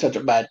going to leave such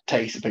a bad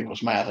taste in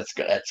people's mouth.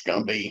 That's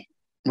going to be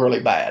really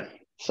bad.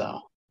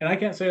 So. And I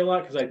can't say a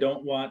lot because I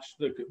don't watch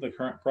the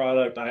current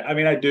product. I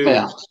mean, I do,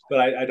 but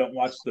I don't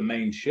watch the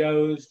main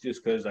shows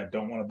just because I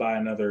don't want to buy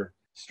another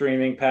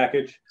streaming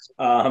package.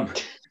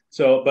 But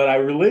I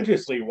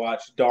religiously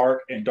watch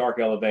Dark and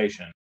Dark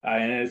Elevation.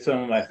 And it's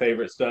some of my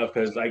favorite stuff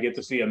because I get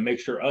to see a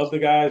mixture of the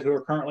guys who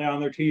are currently on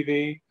their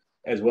TV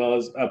as well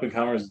as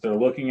up-and-comers that they're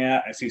looking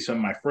at. I see some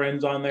of my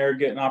friends on there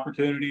getting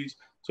opportunities,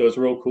 so it's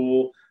real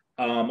cool.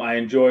 I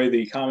enjoy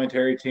the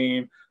commentary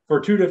team for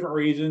two different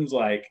reasons.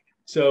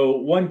 So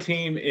one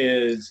team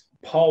is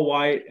Paul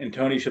White and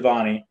Tony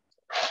Schiavone,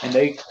 and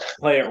they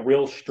play it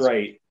real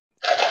straight.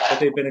 But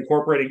they've been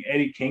incorporating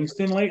Eddie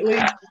Kingston lately.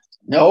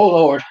 No,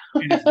 Lord.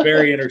 And it's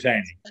very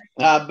entertaining.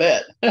 I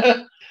bet.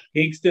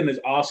 Kingston is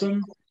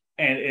awesome,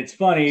 and it's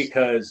funny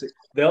because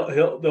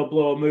they'll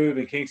blow a move,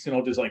 and Kingston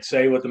will just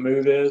say what the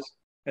move is,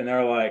 and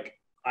they're like,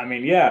 I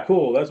mean, yeah,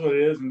 cool, that's what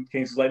it is, and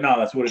Kingston's like, no,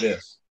 that's what it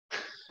is.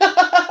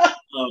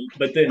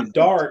 But then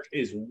Dark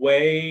is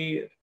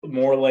way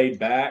more laid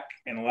back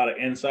and a lot of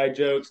inside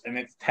jokes, and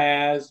it's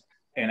Taz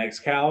and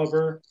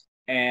Excalibur,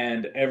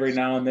 and every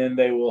now and then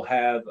they will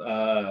have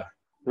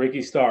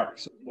Ricky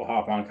Starks will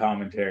hop on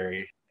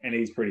commentary, and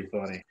he's pretty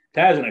funny.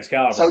 Taz and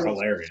Excalibur are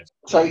hilarious.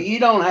 So you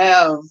don't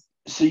have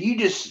so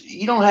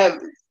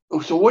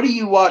what do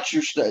you watch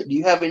your stuff? Do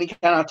you have any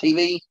kind of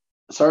TV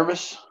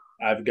service?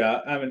 A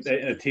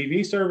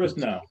TV service?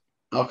 No.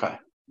 Okay.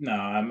 No,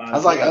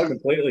 I've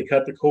completely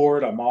cut the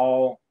cord. I'm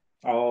all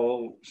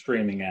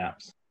streaming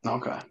apps.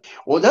 Okay.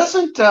 Well,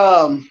 doesn't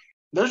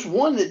there's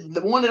one that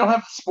don't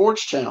have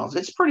sports channels.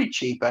 It's pretty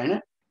cheap, ain't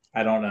it?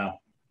 I don't know.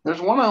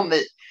 There's one of them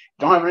that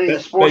don't have any of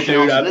the sports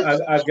channels.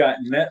 I've got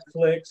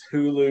Netflix,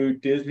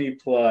 Hulu, Disney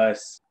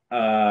Plus.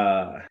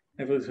 Netflix,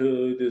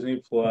 Hulu,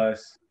 Disney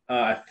Plus.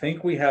 I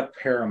think we have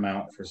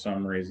Paramount for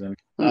some reason.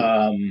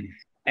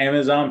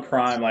 Amazon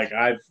Prime.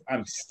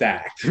 I'm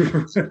stacked.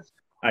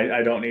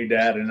 I don't need to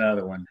add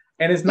another one.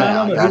 And it's not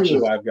on the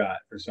Hulu I've got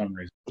for some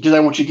reason. Because they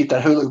want you to get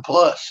that Hulu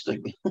Plus.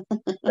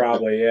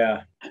 Probably,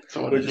 yeah.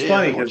 Which is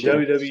funny because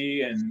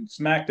WWE and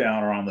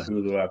SmackDown are on the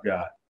Hulu I've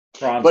got.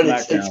 But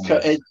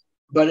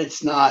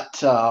it's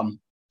not. I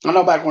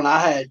know back when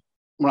I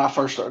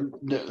first started,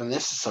 and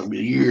this is so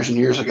many years and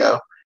years ago,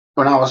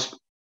 when I was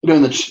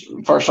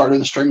first started doing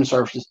the streaming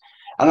services,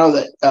 I know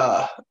that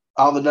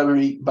all the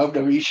both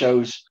WWE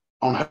shows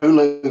on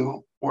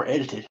Hulu were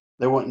edited.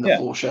 They weren't the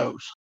full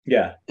shows.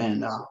 Yeah.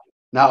 And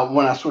now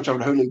when I switch over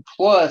to Hulu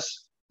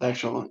Plus, the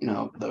actual,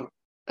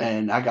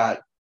 and I got,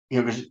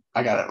 because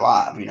I got it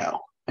live, and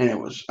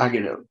I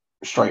get it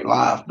straight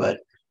live. But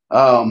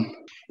so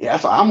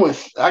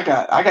I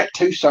got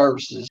two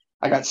services.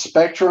 I got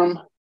Spectrum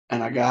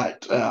and I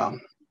got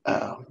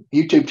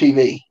YouTube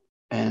TV.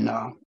 And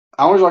I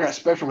always got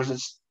Spectrum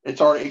because it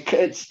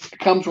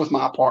comes with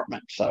my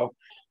apartment, so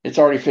it's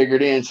already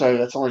figured in. So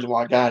that's the only reason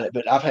why I got it.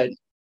 But I've had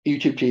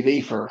YouTube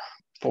TV for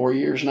 4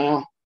 years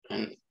now,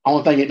 and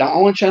the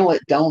only channel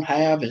it don't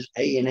have is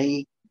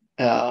A&E,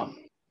 but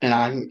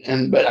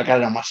I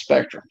got it on my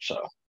Spectrum.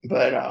 So,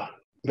 but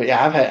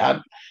yeah, I've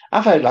had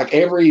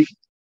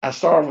I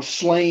started with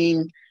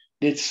Sling,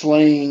 did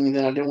Sling,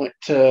 then I went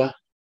to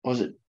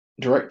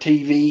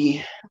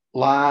DirecTV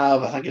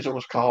Live, I think is what it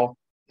was called.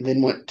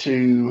 Then went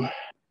to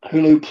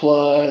Hulu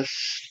Plus.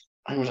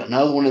 I think there was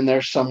another one in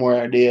there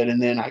somewhere I did,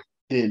 and then I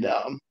did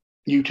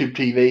YouTube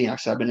TV. Like I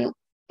said, I've been in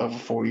over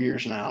 4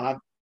 years now.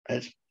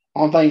 It's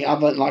one thing I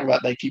didn't like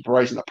about they keep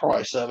raising the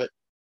price of it,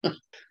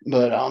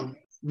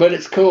 but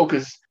it's cool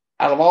because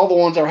out of all the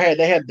ones I had,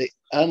 they had the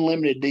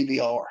unlimited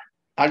DVR.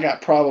 I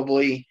got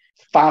probably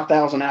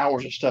 5,000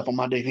 hours of stuff on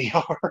my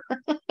DVR.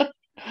 Good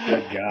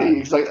God.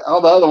 It's like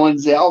all the other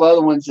ones that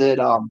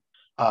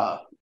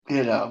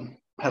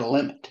had a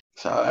limit.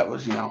 So that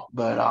was,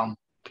 but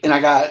and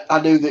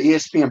I do the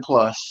ESPN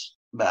Plus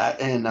back,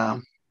 and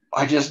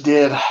I just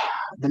did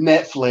the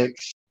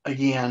Netflix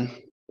again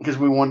because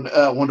we wanted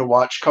to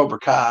watch Cobra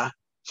Kai.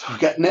 So we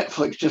got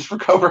Netflix just for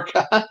Cobra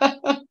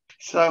Kai.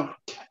 So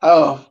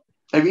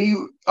Have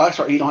you? Oh,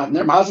 sorry, you don't have.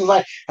 Never mind. I was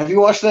like, have you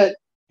watched that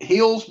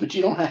Heels? But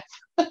you don't have.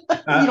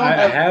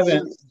 I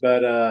haven't,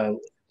 but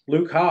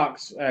Luke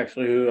Hawx,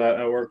 actually, who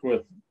I work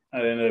with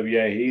at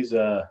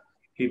NWA,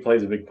 he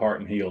plays a big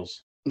part in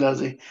Heels. Does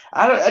he?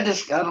 I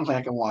don't think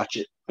I can watch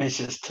it. It's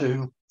just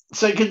too.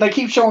 So cause they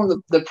keep showing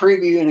the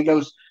preview, and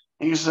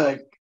he's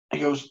like,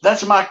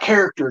 that's my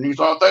character, and he's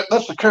like,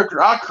 that's the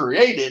character I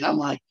created. And I'm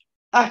like,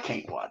 I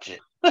can't watch it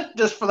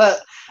just for that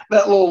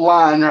little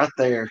line right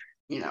there.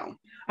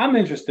 I'm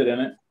interested in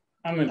it.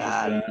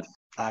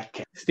 I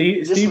can't.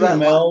 Stephen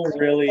Amell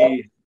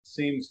really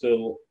seems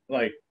to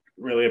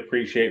really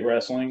appreciate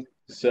wrestling.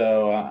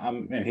 So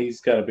and he's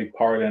got a big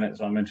part in it.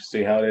 So I'm interested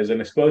to see how it is. And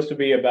it's supposed to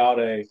be about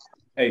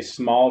a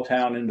small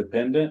town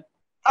independent.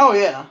 Oh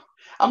yeah,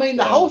 I mean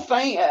the whole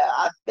thing.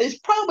 It's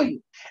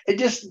probably it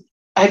just.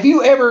 Have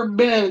you ever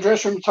been in a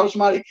dressing room and told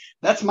somebody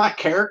that's my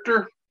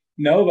character?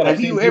 No, but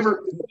have you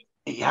ever?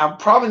 Yeah,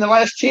 probably in the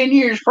last 10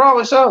 years,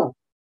 probably so.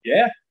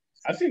 Yeah,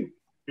 I've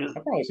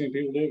probably seen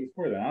people do it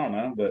before that. I don't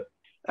know, but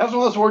that's one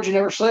of those words you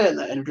never said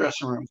in a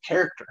dressing room.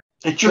 Character.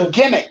 It's your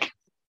gimmick.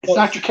 It's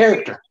not your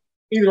character.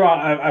 Either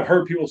I've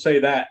heard people say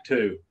that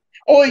too.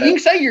 Oh, you can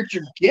say you're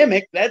your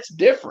gimmick. That's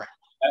different.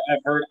 I've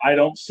heard I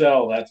don't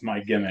sell. That's my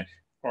gimmick.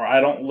 Or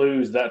I don't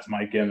lose. That's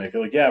my gimmick.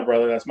 Like, yeah,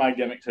 brother, that's my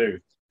gimmick too.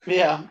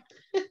 Yeah.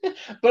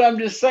 But I'm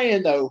just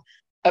saying, though,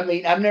 I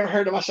mean, I've never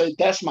heard him say,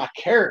 that's my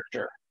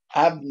character.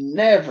 I've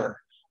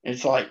never.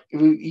 It's like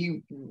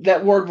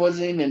that word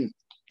wasn't even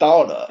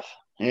thought of.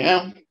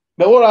 Yeah.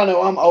 But what I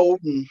know, I'm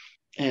old and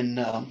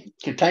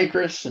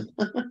cantankerous and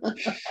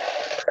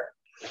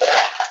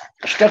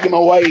stuck in my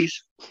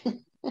ways.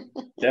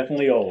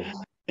 Definitely old.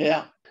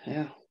 Yeah.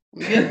 I'm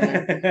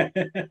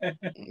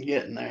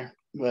getting there.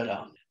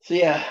 But so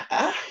yeah,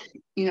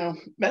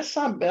 that's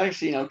not bad.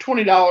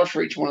 $20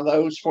 for each one of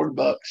those,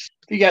 $40.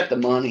 If you got the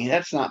money,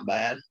 that's not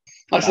bad.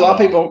 Like a lot of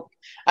people,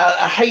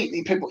 I hate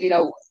the people.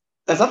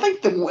 As I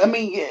think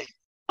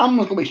I'm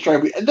not gonna be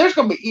straight. There's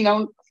gonna be,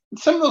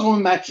 some of those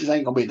women matches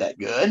ain't gonna be that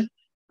good.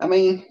 I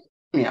mean,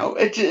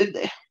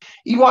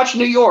 you watch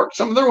New York,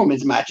 some of their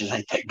women's matches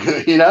ain't that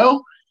good.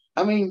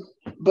 I mean,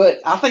 but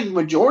I think the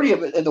majority of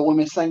the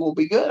women's thing will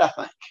be good. I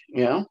think.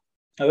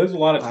 There's a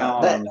lot of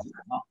talent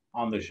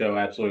on the show.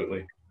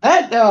 Absolutely.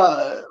 That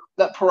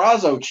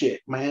Perazzo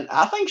chick, man,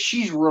 I think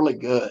she's really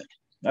good.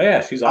 Oh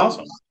yeah, she's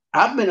awesome.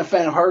 I've been a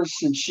fan of hers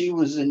since she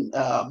was in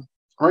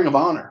Ring of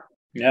Honor.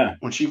 Yeah,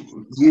 when she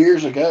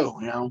years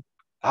ago,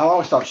 I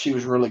always thought she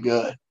was really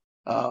good.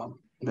 But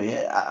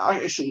yeah,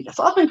 I see.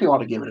 So I think people ought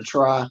to give it a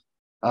try,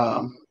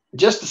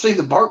 just to see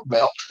the Burke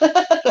belt.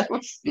 That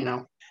was,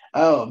 no,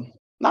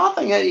 I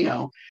think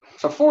that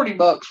so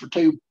 $40 for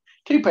two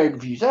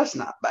pay-per-views. That's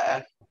not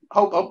bad.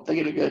 Hope they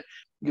get a good.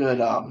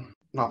 A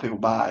lot of people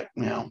buy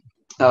it.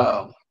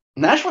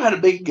 Nashville had a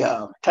big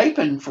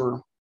taping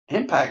for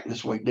Impact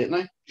this week, didn't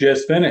they?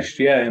 Just finished,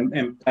 yeah.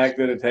 Impact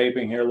did a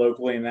taping here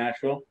locally in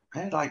Nashville.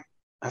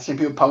 I seen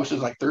people post it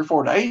like 3 or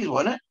 4 days,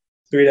 wasn't it?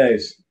 3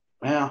 days.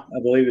 Yeah. I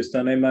believe it's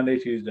Sunday, Monday,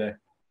 Tuesday.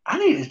 I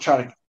need to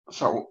try to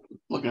start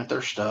looking at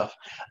their stuff.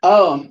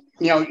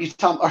 You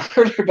talked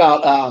earlier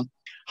about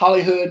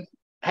Hollywood,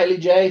 Haley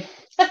J.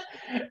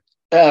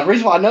 The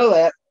reason why I know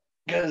that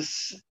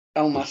because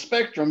on my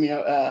Spectrum,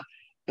 the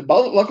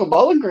local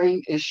Bowling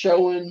Green is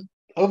showing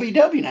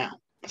OVW now.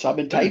 So I've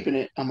been taping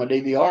it on my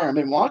DVR. I've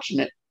been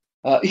watching it.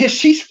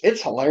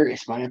 It's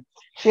hilarious, man.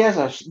 She has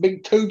a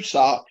big tube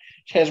sock.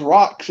 She has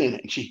rocks in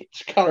it. She's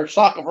got her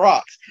sock of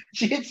rocks.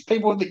 She hits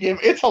people with the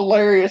gimmick. It's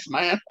hilarious,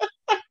 man.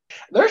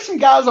 There's some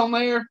guys on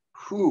there.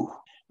 Whew,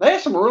 they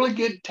have some really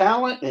good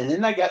talent, and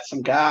then they got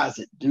some guys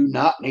that do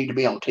not need to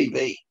be on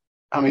TV.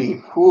 I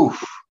mean, whew.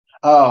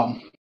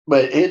 But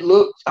it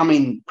looks. I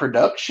mean,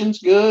 production's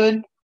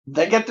good.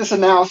 They got this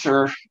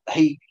announcer. I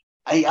think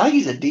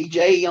he's a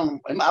DJ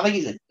I think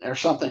he's or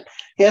something.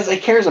 He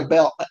carries a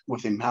belt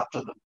with him out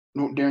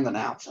during the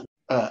announcing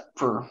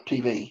for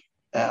TV.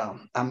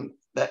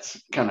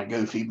 That's kind of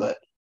goofy, but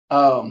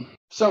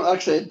so like I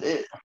said,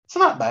 it's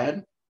not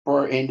bad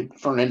for an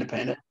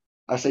independent.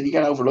 Like I said, you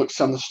got to overlook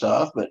some of the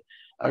stuff, but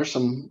there's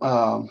some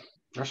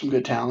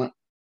good talent.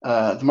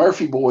 The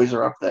Murphy boys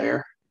are up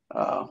there.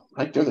 I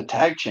think they're the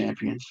tag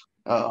champions.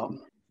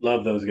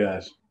 Love those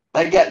guys.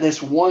 They got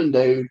this one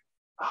dude.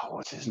 Oh,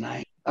 what's his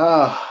name?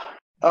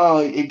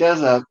 He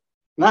does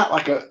not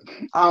like a.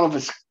 I don't know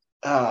if it's.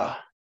 I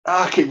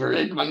can't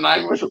remember my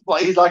name.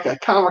 He's like a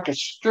kind of like a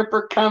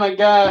stripper kind of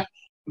guy,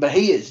 but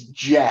he is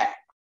jacked.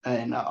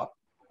 And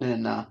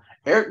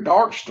Eric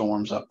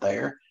Darkstorm's up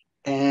there,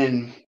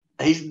 and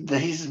he's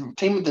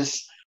teaming with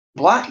this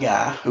black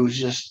guy who's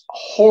just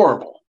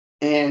horrible.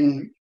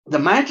 And the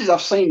matches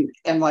I've seen,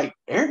 and like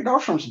Eric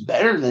Darkstorm's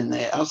better than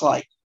that. I was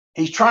like,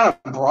 he's trying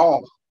to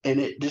brawl, and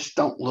it just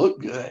don't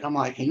look good. I'm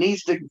like, he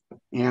needs to,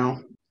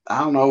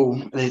 I don't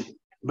know,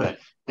 but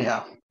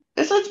yeah,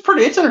 it's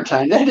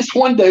entertaining. They just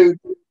one dude,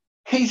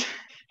 he's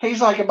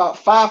like about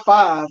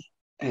 5'5",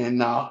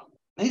 and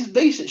he's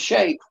decent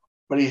shape,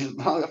 but he's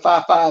only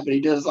 5'5", but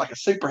he does like a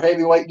super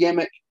heavyweight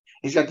gimmick.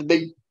 He's got the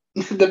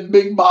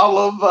big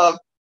bottle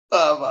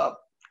of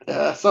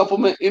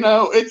supplement.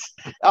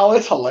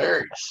 It's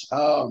hilarious.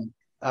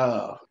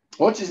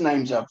 What's his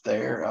name's up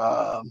there?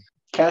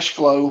 Cash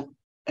Flow,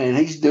 and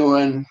he's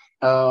doing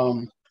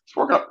he's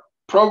working a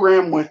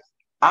program with.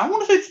 I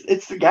want to say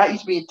it's the guy who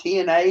used to be in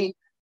TNA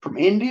from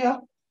India.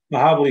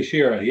 Mahabali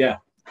Shira, yeah.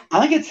 I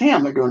think it's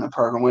him they're doing the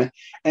program with.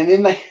 And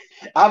then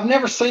I've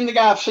never seen the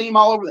guy. I've seen him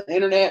all over the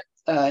internet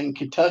in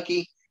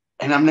Kentucky,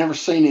 and I've never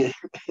seen it.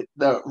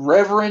 The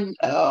Reverend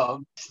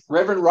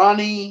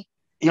Ronnie,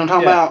 you know what I'm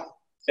talking about?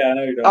 Yeah, I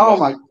know you're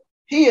talking about.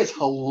 He is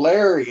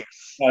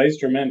hilarious. Oh, he's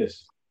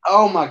tremendous.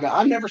 Oh my God.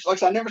 I've never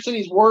seen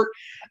his work.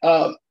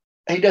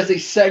 He does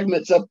these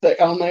segments up there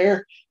on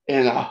there.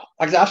 And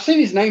I've seen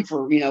his name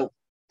for a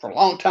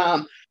long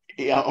time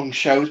on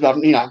shows, but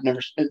I've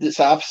never this.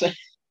 I've seen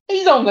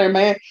he's on there,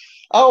 man.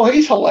 Oh,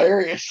 he's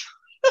hilarious.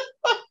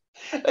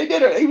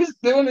 He was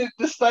doing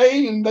this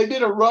thing, and they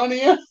did a run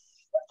in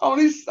on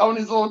his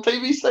little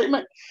TV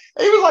segment.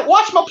 He was like,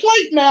 "Watch my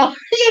plate now."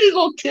 He had his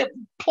little tip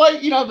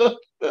plate, the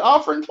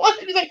offering plate.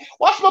 He's like,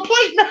 "Watch my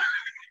plate now."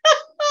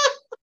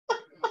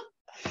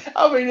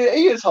 I mean,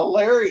 he is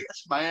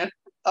hilarious, man.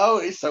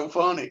 Oh, he's so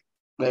funny.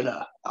 But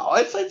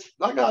it's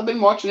like I've been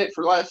watching it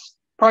for the last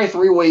probably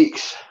 3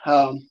 weeks.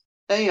 And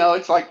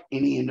it's like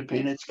any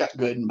independent. It's got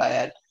good and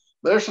bad.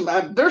 But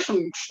there's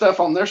some stuff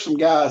on there's some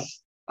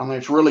guys on there.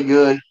 It's really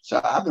good. So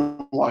I've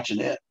been watching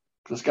it.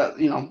 It's got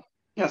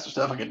got some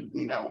stuff I could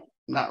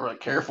not really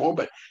care for,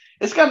 but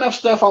it's got enough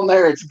stuff on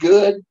there. It's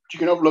good. You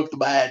can overlook the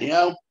bad.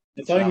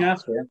 It's all you can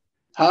ask for.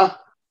 Huh?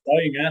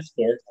 All you can ask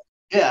for.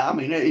 Yeah, I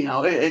mean,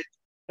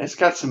 it's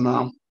got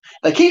some.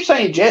 They keep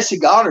saying Jesse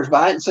Goddard's,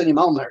 but I hadn't seen him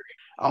on there.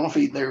 I don't know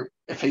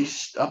if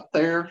he's up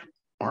there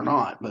or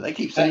not, but they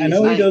keep saying. I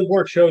know he does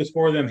work shows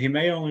for them. He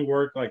may only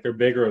work like their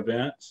bigger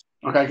events.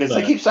 Okay, because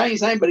they keep saying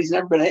his name, but he's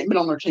never been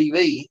on their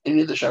TV.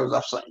 Any of the shows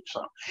I've seen.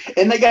 So,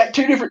 and they got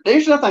 2 different.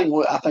 There's nothing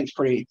I think is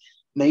pretty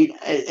neat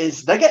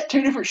is they got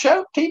 2 different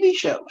TV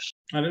shows.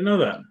 I didn't know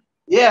that.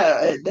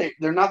 Yeah,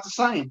 they're not the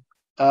same.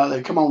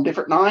 They come on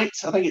different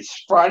nights. I think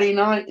it's Friday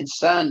night and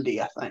Sunday.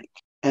 I think,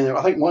 and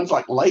I think one's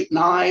like late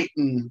night,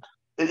 and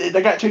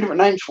they got 2 different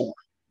names for them.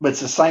 But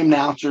it's the same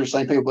announcers,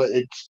 same people. But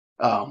it's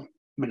but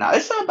no,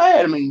 it's not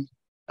bad. I mean,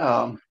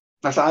 I've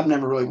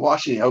never really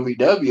watched any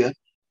OVW.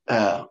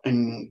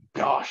 And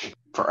gosh,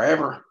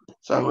 forever.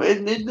 So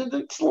it's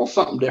a little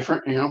something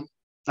different,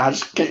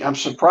 I'm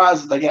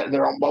surprised that they got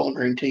their own Bowling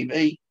Green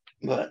TV,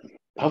 but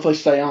hopefully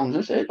stay on.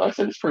 Like I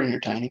said, it's pretty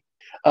entertaining.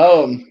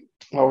 While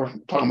we're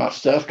talking about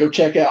stuff, go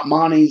check out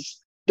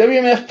Monty's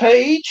WMF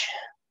page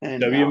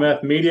and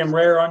WMF Medium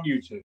Rare on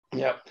YouTube.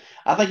 Yep,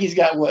 I think he's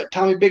got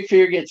Tommy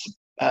Bigfinger gets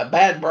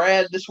Bad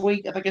Brad this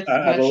week. I think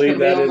I believe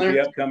that is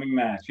the upcoming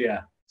match.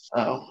 Yeah.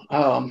 So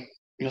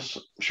you'll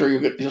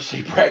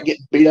see Brad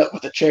getting beat up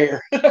with a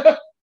chair.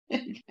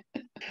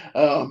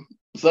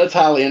 So that's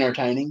highly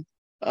entertaining.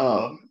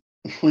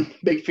 When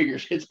Big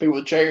Figures hits people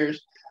with chairs.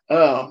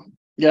 I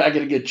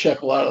get a good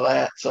chuckle out of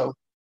that. So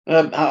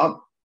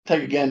I'll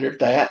take a gander at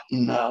that.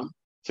 And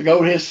so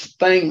go to his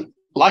thing,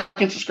 like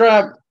and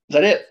subscribe. Is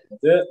that it?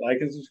 That's it. Like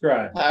and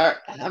subscribe. All right.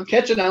 I'm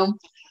catching on.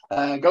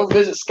 Go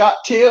visit Scott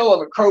Till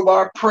of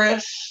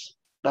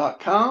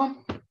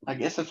crowbarpress.com. I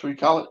guess that's what you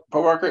call it.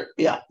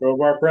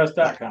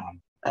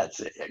 Crowbarpress.com. That's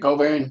it. Go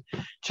over and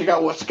check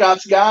out what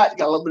Scott's got.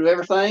 Got a little bit of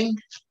everything.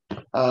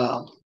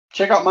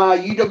 Check out my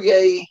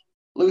UWA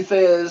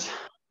Luthez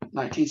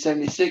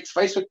 1976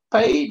 Facebook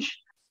page.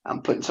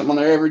 I'm putting something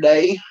on there every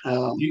day.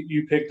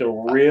 You picked a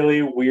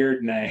really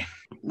weird name.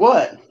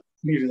 What?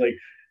 You're like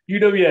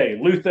UWA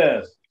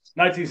Luthez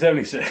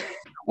 1976.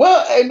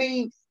 Well, I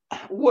mean,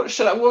 what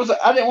was it?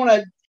 I didn't want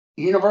to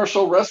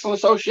Universal Wrestling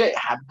Association.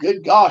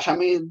 Good gosh, I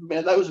mean,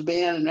 those have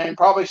been and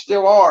probably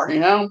still are,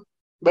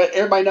 But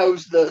everybody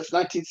knows the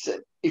 1970s.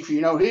 If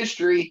you know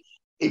history,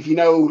 if you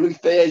know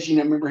Luthez,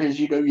 remember his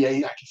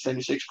UWA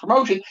 1976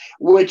 promotion,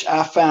 which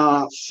I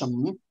found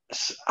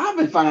I've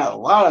been finding out a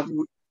lot of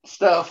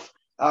stuff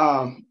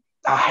I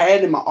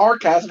had in my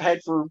archives. I've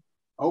had for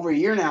over a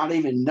year now. I don't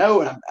even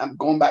know, and I'm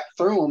going back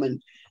through them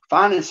and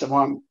finding stuff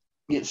when I'm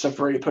getting stuff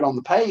ready to put on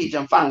the page.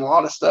 I'm finding a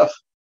lot of stuff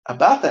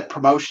about that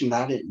promotion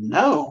that I didn't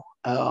know.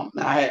 I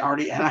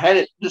had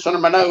it just under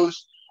my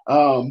nose.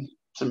 Some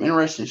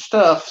interesting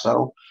stuff.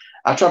 So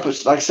I try to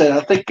put, like I said,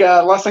 I think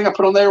last thing I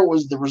put on there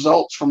was the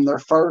results from their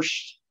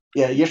first.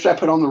 Yeah, yesterday I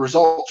put on the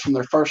results from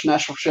their first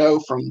national show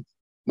from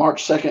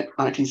March 2nd,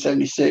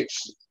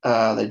 1976.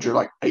 They drew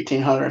like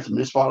 1,800 at the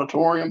Municipal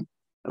Auditorium.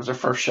 That was their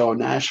first show in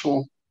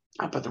Nashville.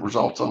 I put the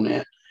results on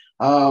it.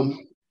 I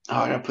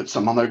got to put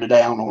some on there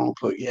today. I don't know what I'm going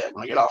to put yet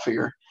when I get off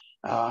here.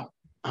 I'm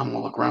going to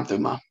look around through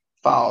my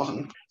files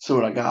and see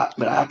what I got.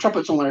 But I try to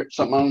put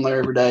something on there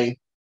every day,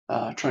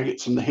 trying to get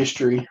some of the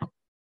history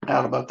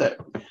out about that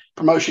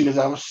promotion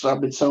because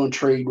I've been so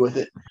intrigued with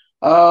it.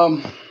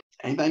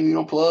 Anything you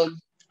don't plug?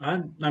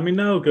 I mean,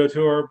 no. Go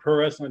to our Pro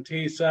Wrestling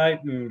Tees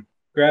site and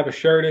grab a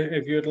shirt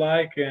if you'd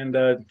like, and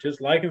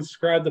just like and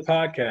subscribe to the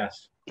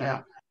podcast.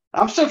 Yeah,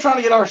 I'm still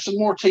trying to get some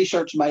more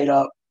T-shirts made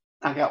up.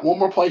 I got one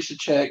more place to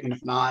check, and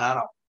if not, I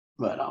don't.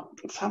 But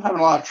I'm having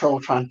a lot of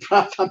trouble trying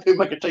to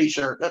make a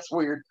T-shirt. That's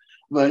weird.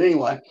 But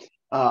anyway,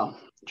 I'm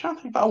trying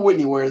to think if I went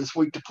anywhere this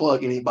week to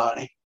plug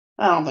anybody.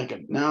 I don't think I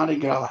didn't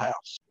get out of the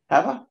house.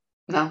 Have I?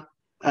 No,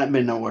 I haven't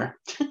been nowhere.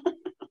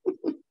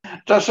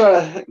 Just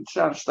try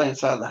to stay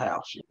inside the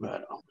house.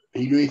 But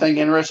you do anything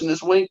interesting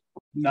this week?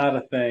 Not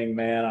a thing,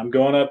 man. I'm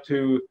going up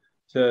to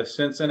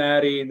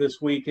Cincinnati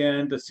this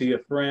weekend to see a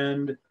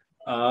friend,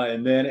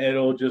 and then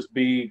it'll just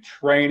be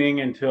training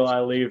until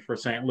I leave for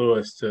St.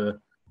 Louis to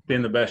be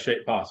in the best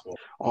shape possible.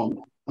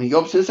 When you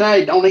go up to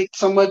Cincinnati, don't eat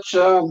so much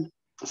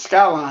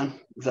Skyline,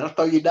 because that'll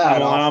throw your diet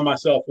I'm off. allowing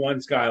myself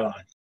one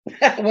Skyline.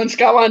 One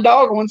Skyline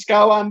dog or one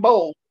Skyline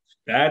bowl?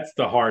 That's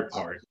the hard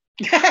part.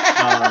 Which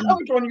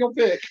one you gonna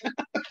pick?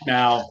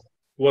 Now,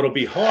 what'll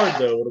be hard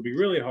though, what'll be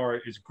really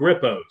hard is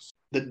Grippos.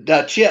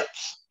 The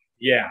chips.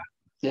 Yeah.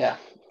 Yeah.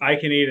 I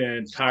can eat an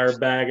entire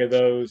bag of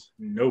those,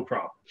 no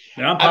problem.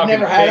 And I'm I've talking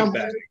never a had big them.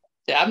 bag.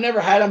 Yeah, I've never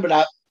had them, but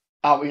I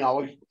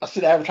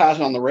see the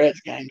advertising on the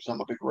Reds game, so I'm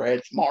a big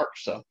Reds mark.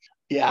 So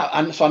yeah,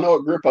 I know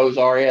what Grippos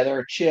are. Yeah, they're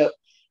a chip.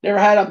 Never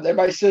had them.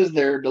 Everybody says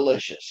they're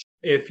delicious.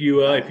 If you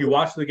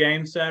watch the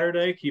game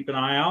Saturday, keep an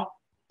eye out.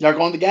 Y'all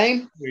going to the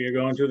game? We are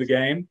going to the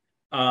game.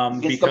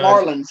 Against the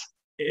Marlins.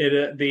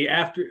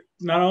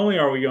 Not only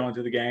are we going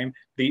to the game,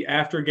 the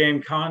after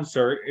game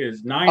concert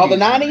is 90s. Oh, the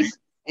 90s?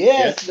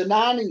 Yes, the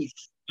 90s.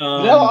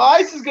 Vanilla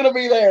Ice is going to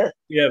be there.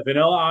 Yeah,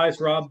 Vanilla Ice,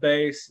 Rob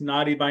Bass,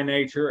 Naughty by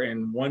Nature,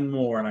 and one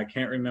more, and I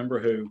can't remember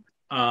who.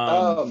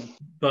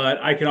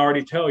 But I can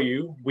already tell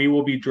you, we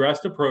will be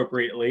dressed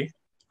appropriately.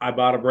 I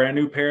bought a brand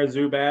new pair of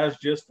Zubaz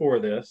just for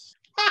this.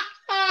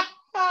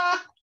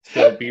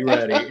 So be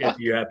ready if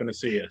you happen to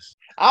see us.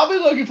 I'll be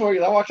looking for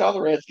you. I watch all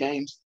the Reds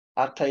games.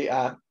 I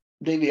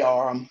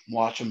DVR them,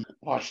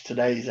 watch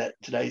today's.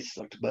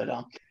 But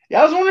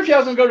yeah, I was wondering if y'all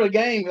was gonna go to a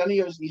game. I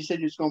knew you said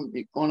you was gonna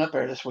be going up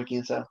there this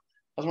weekend. So I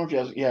was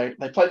wondering if y'all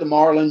they played the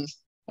Marlins.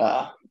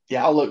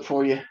 Yeah, I'll look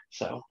for you.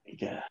 So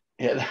yeah,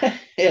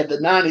 the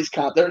 90s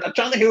comp. I'm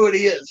trying to think who it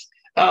is.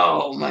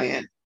 Oh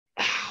man.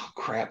 Oh,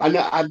 crap. I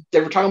know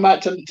they were talking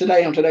about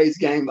today on today's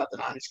game about the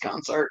 90s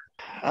concert.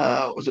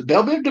 Was it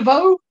Belle Biv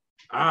DeVoe?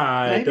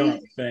 I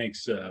don't think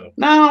so.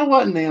 No, it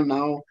wasn't them,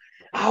 no.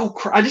 Oh,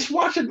 crap. I just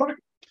watched it like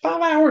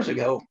 5 hours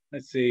ago.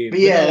 Let's see. But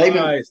yeah, they've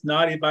been Ice,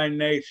 Naughty by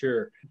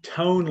Nature,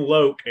 Tone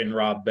Loc, and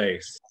Rob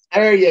Bass.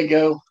 There you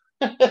go.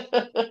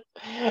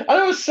 I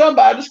know it was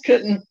somebody. I just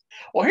couldn't.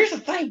 Well, here's the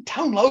thing.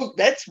 Tone Loc,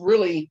 that's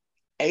really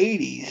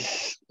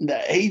 80s.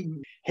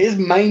 His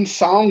main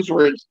songs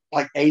were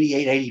like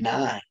 88,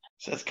 89.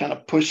 So that's kind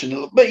of pushing a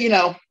little. But,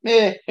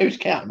 who's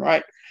counting,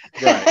 right?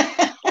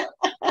 Right.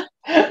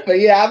 But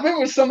yeah, I've been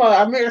with somebody.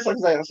 I mean, it's like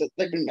I said,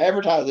 they've been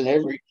advertising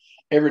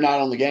every night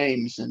on the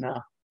games, and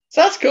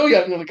so that's cool. You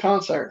have another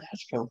concert.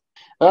 That's cool.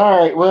 All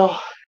right.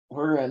 Well,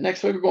 we're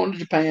next week. We're going to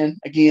Japan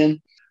again.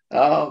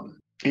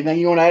 Anything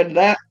you want to add to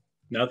that?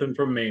 Nothing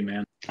from me,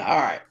 man. All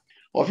right.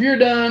 Well, if you're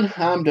done,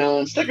 I'm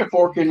done. Stick a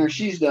fork in her.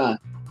 She's done.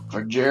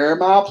 For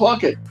Jeremiah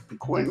Plunkett and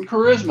Quentin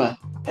Charisma.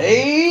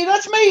 Hey,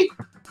 that's me.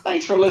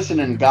 Thanks for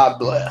listening. God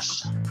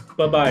bless.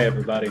 Bye-bye,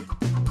 everybody.